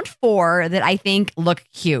I found 4 that I think look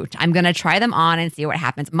cute. I'm going to try them on and see what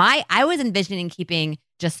happens. I was envisioning keeping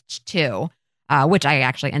just 2, which I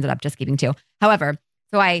actually ended up just keeping 2. However,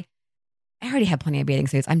 so I already have plenty of bathing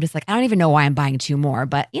suits. I'm just like, I don't even know why I'm buying 2 more,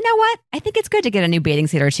 but you know what? I think it's good to get a new bathing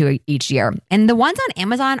suit or 2 each year. And the ones on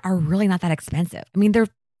Amazon are really not that expensive. I mean,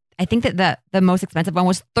 I think that the most expensive one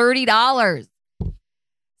was $30.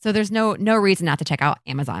 So there's no reason not to check out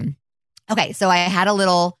Amazon. Okay, so I had a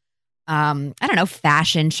little,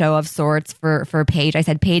 fashion show of sorts for Paige. I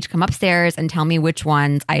said, Paige, come upstairs and tell me which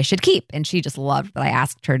ones I should keep. And she just loved that I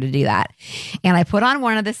asked her to do that. And I put on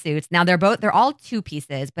one of the suits. Now they're all 2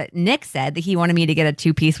 pieces, but Nick said that he wanted me to get a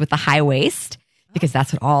 2-piece with the high waist because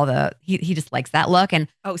that's what he just likes that look. And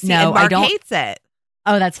and Mark hates it.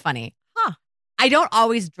 oh, that's funny. Huh. I don't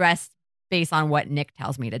always dress based on what Nick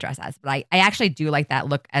tells me to dress as, but I actually do like that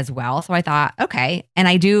look as well. So I thought, okay. And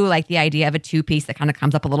I do like the idea of a 2-piece that kind of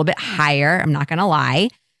comes up a little bit higher. I'm not going to lie.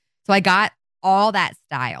 So I got all that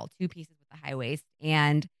style, 2 pieces with the high waist.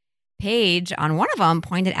 And Paige on one of them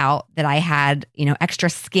pointed out that I had, extra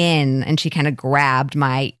skin, and she kind of grabbed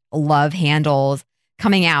my love handles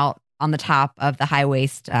coming out on the top of the high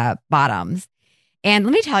waist bottoms. And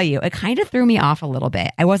let me tell you, it kind of threw me off a little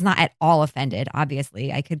bit. I was not at all offended,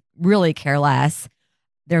 obviously. I could really care less.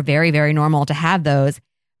 They're very, very normal to have those,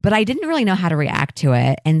 but I didn't really know how to react to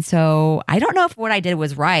it. And so I don't know if what I did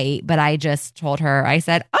was right, but I just told her, I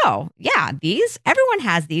said, oh, yeah, everyone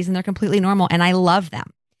has these and they're completely normal and I love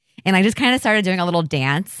them. And I just kind of started doing a little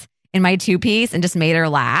dance in my 2-piece and just made her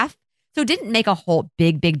laugh. So didn't make a whole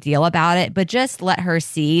big deal about it, but just let her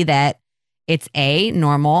see that it's A,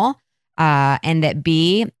 normal, and that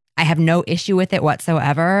B, I have no issue with it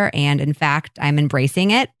whatsoever. And in fact, I'm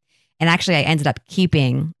embracing it. And actually, I ended up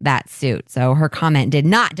keeping that suit. So her comment did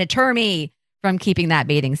not deter me from keeping that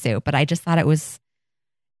bathing suit. But I just thought it was,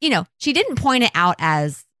 she didn't point it out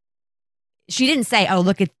as, she didn't say, oh,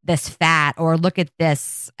 look at this fat or look at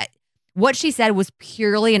this. What she said was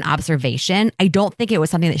purely an observation. I don't think it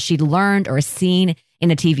was something that she'd learned or seen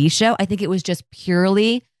in a TV show. I think it was just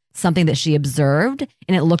purely something that she observed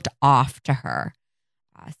and it looked off to her.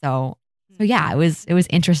 So yeah, it was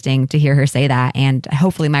interesting to hear her say that. And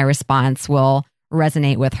hopefully my response will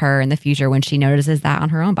resonate with her in the future when she notices that on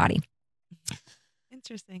her own body.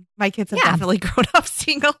 Interesting. My kids have definitely grown up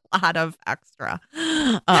seeing a lot of extra.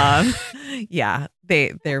 Yeah,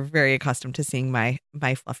 they're very accustomed to seeing my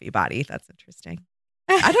fluffy body. That's interesting.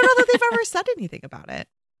 I don't know that they've ever said anything about it.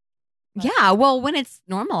 But. Yeah, well, when it's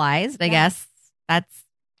normalized, I guess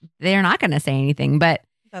they're not going to say anything. But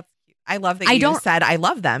that's cute. I love that you said I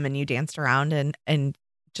love them and you danced around and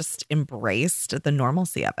just embraced the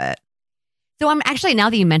normalcy of it. So I'm actually, now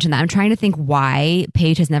that you mentioned that, I'm trying to think why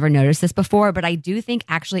Paige has never noticed this before, but I do think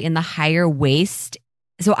actually in the higher waist.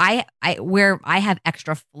 So I where I have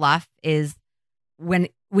extra fluff is when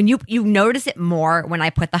you notice it more when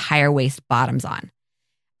I put the higher waist bottoms on.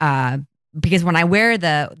 Because when I wear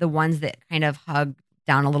the ones that kind of hug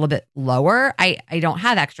down a little bit lower, I don't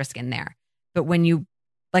have extra skin there. But when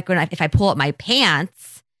if I pull up my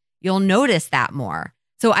pants, you'll notice that more.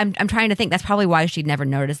 So I'm trying to think that's probably why she'd never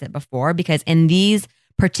noticed it before, because in these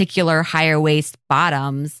particular higher waist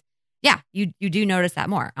bottoms, you do notice that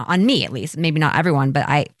more on me, at least. Maybe not everyone,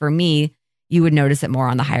 but for me, you would notice it more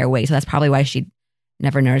on the higher waist. So that's probably why she'd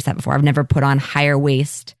never noticed that before. I've never put on higher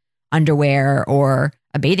waist underwear or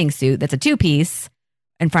a bathing suit that's a 2-piece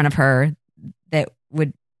in front of her that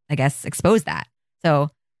would, I guess, expose that.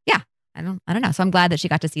 So yeah, I don't know. So I'm glad that she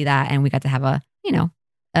got to see that and we got to have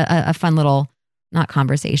a fun little, not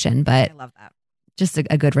conversation, but I love that. Just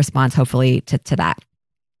a good response, hopefully, to that.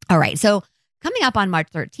 All right. So coming up on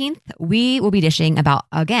March 13th, we will be dishing about,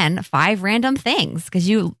 again, 5 random things because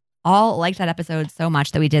you all liked that episode so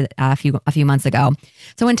much that we did a few months ago.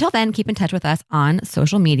 So until then, keep in touch with us on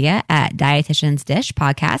social media at Dietitian's Dish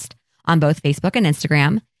Podcast on both Facebook and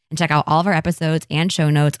Instagram, and check out all of our episodes and show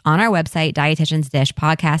notes on our website,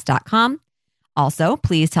 dietitiansdishpodcast.com. Also,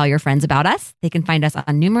 please tell your friends about us. They can find us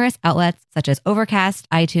on numerous outlets such as Overcast,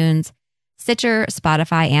 iTunes, Stitcher,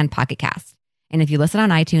 Spotify, and Pocket Cast. And if you listen on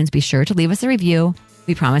iTunes, be sure to leave us a review.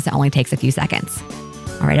 We promise it only takes a few seconds.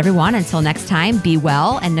 All right, everyone, until next time, be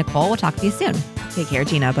well. And Nicole, we'll talk to you soon. Take care,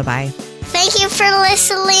 Gina. Bye-bye. Thank you for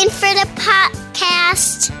listening for the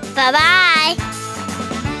podcast. Bye-bye.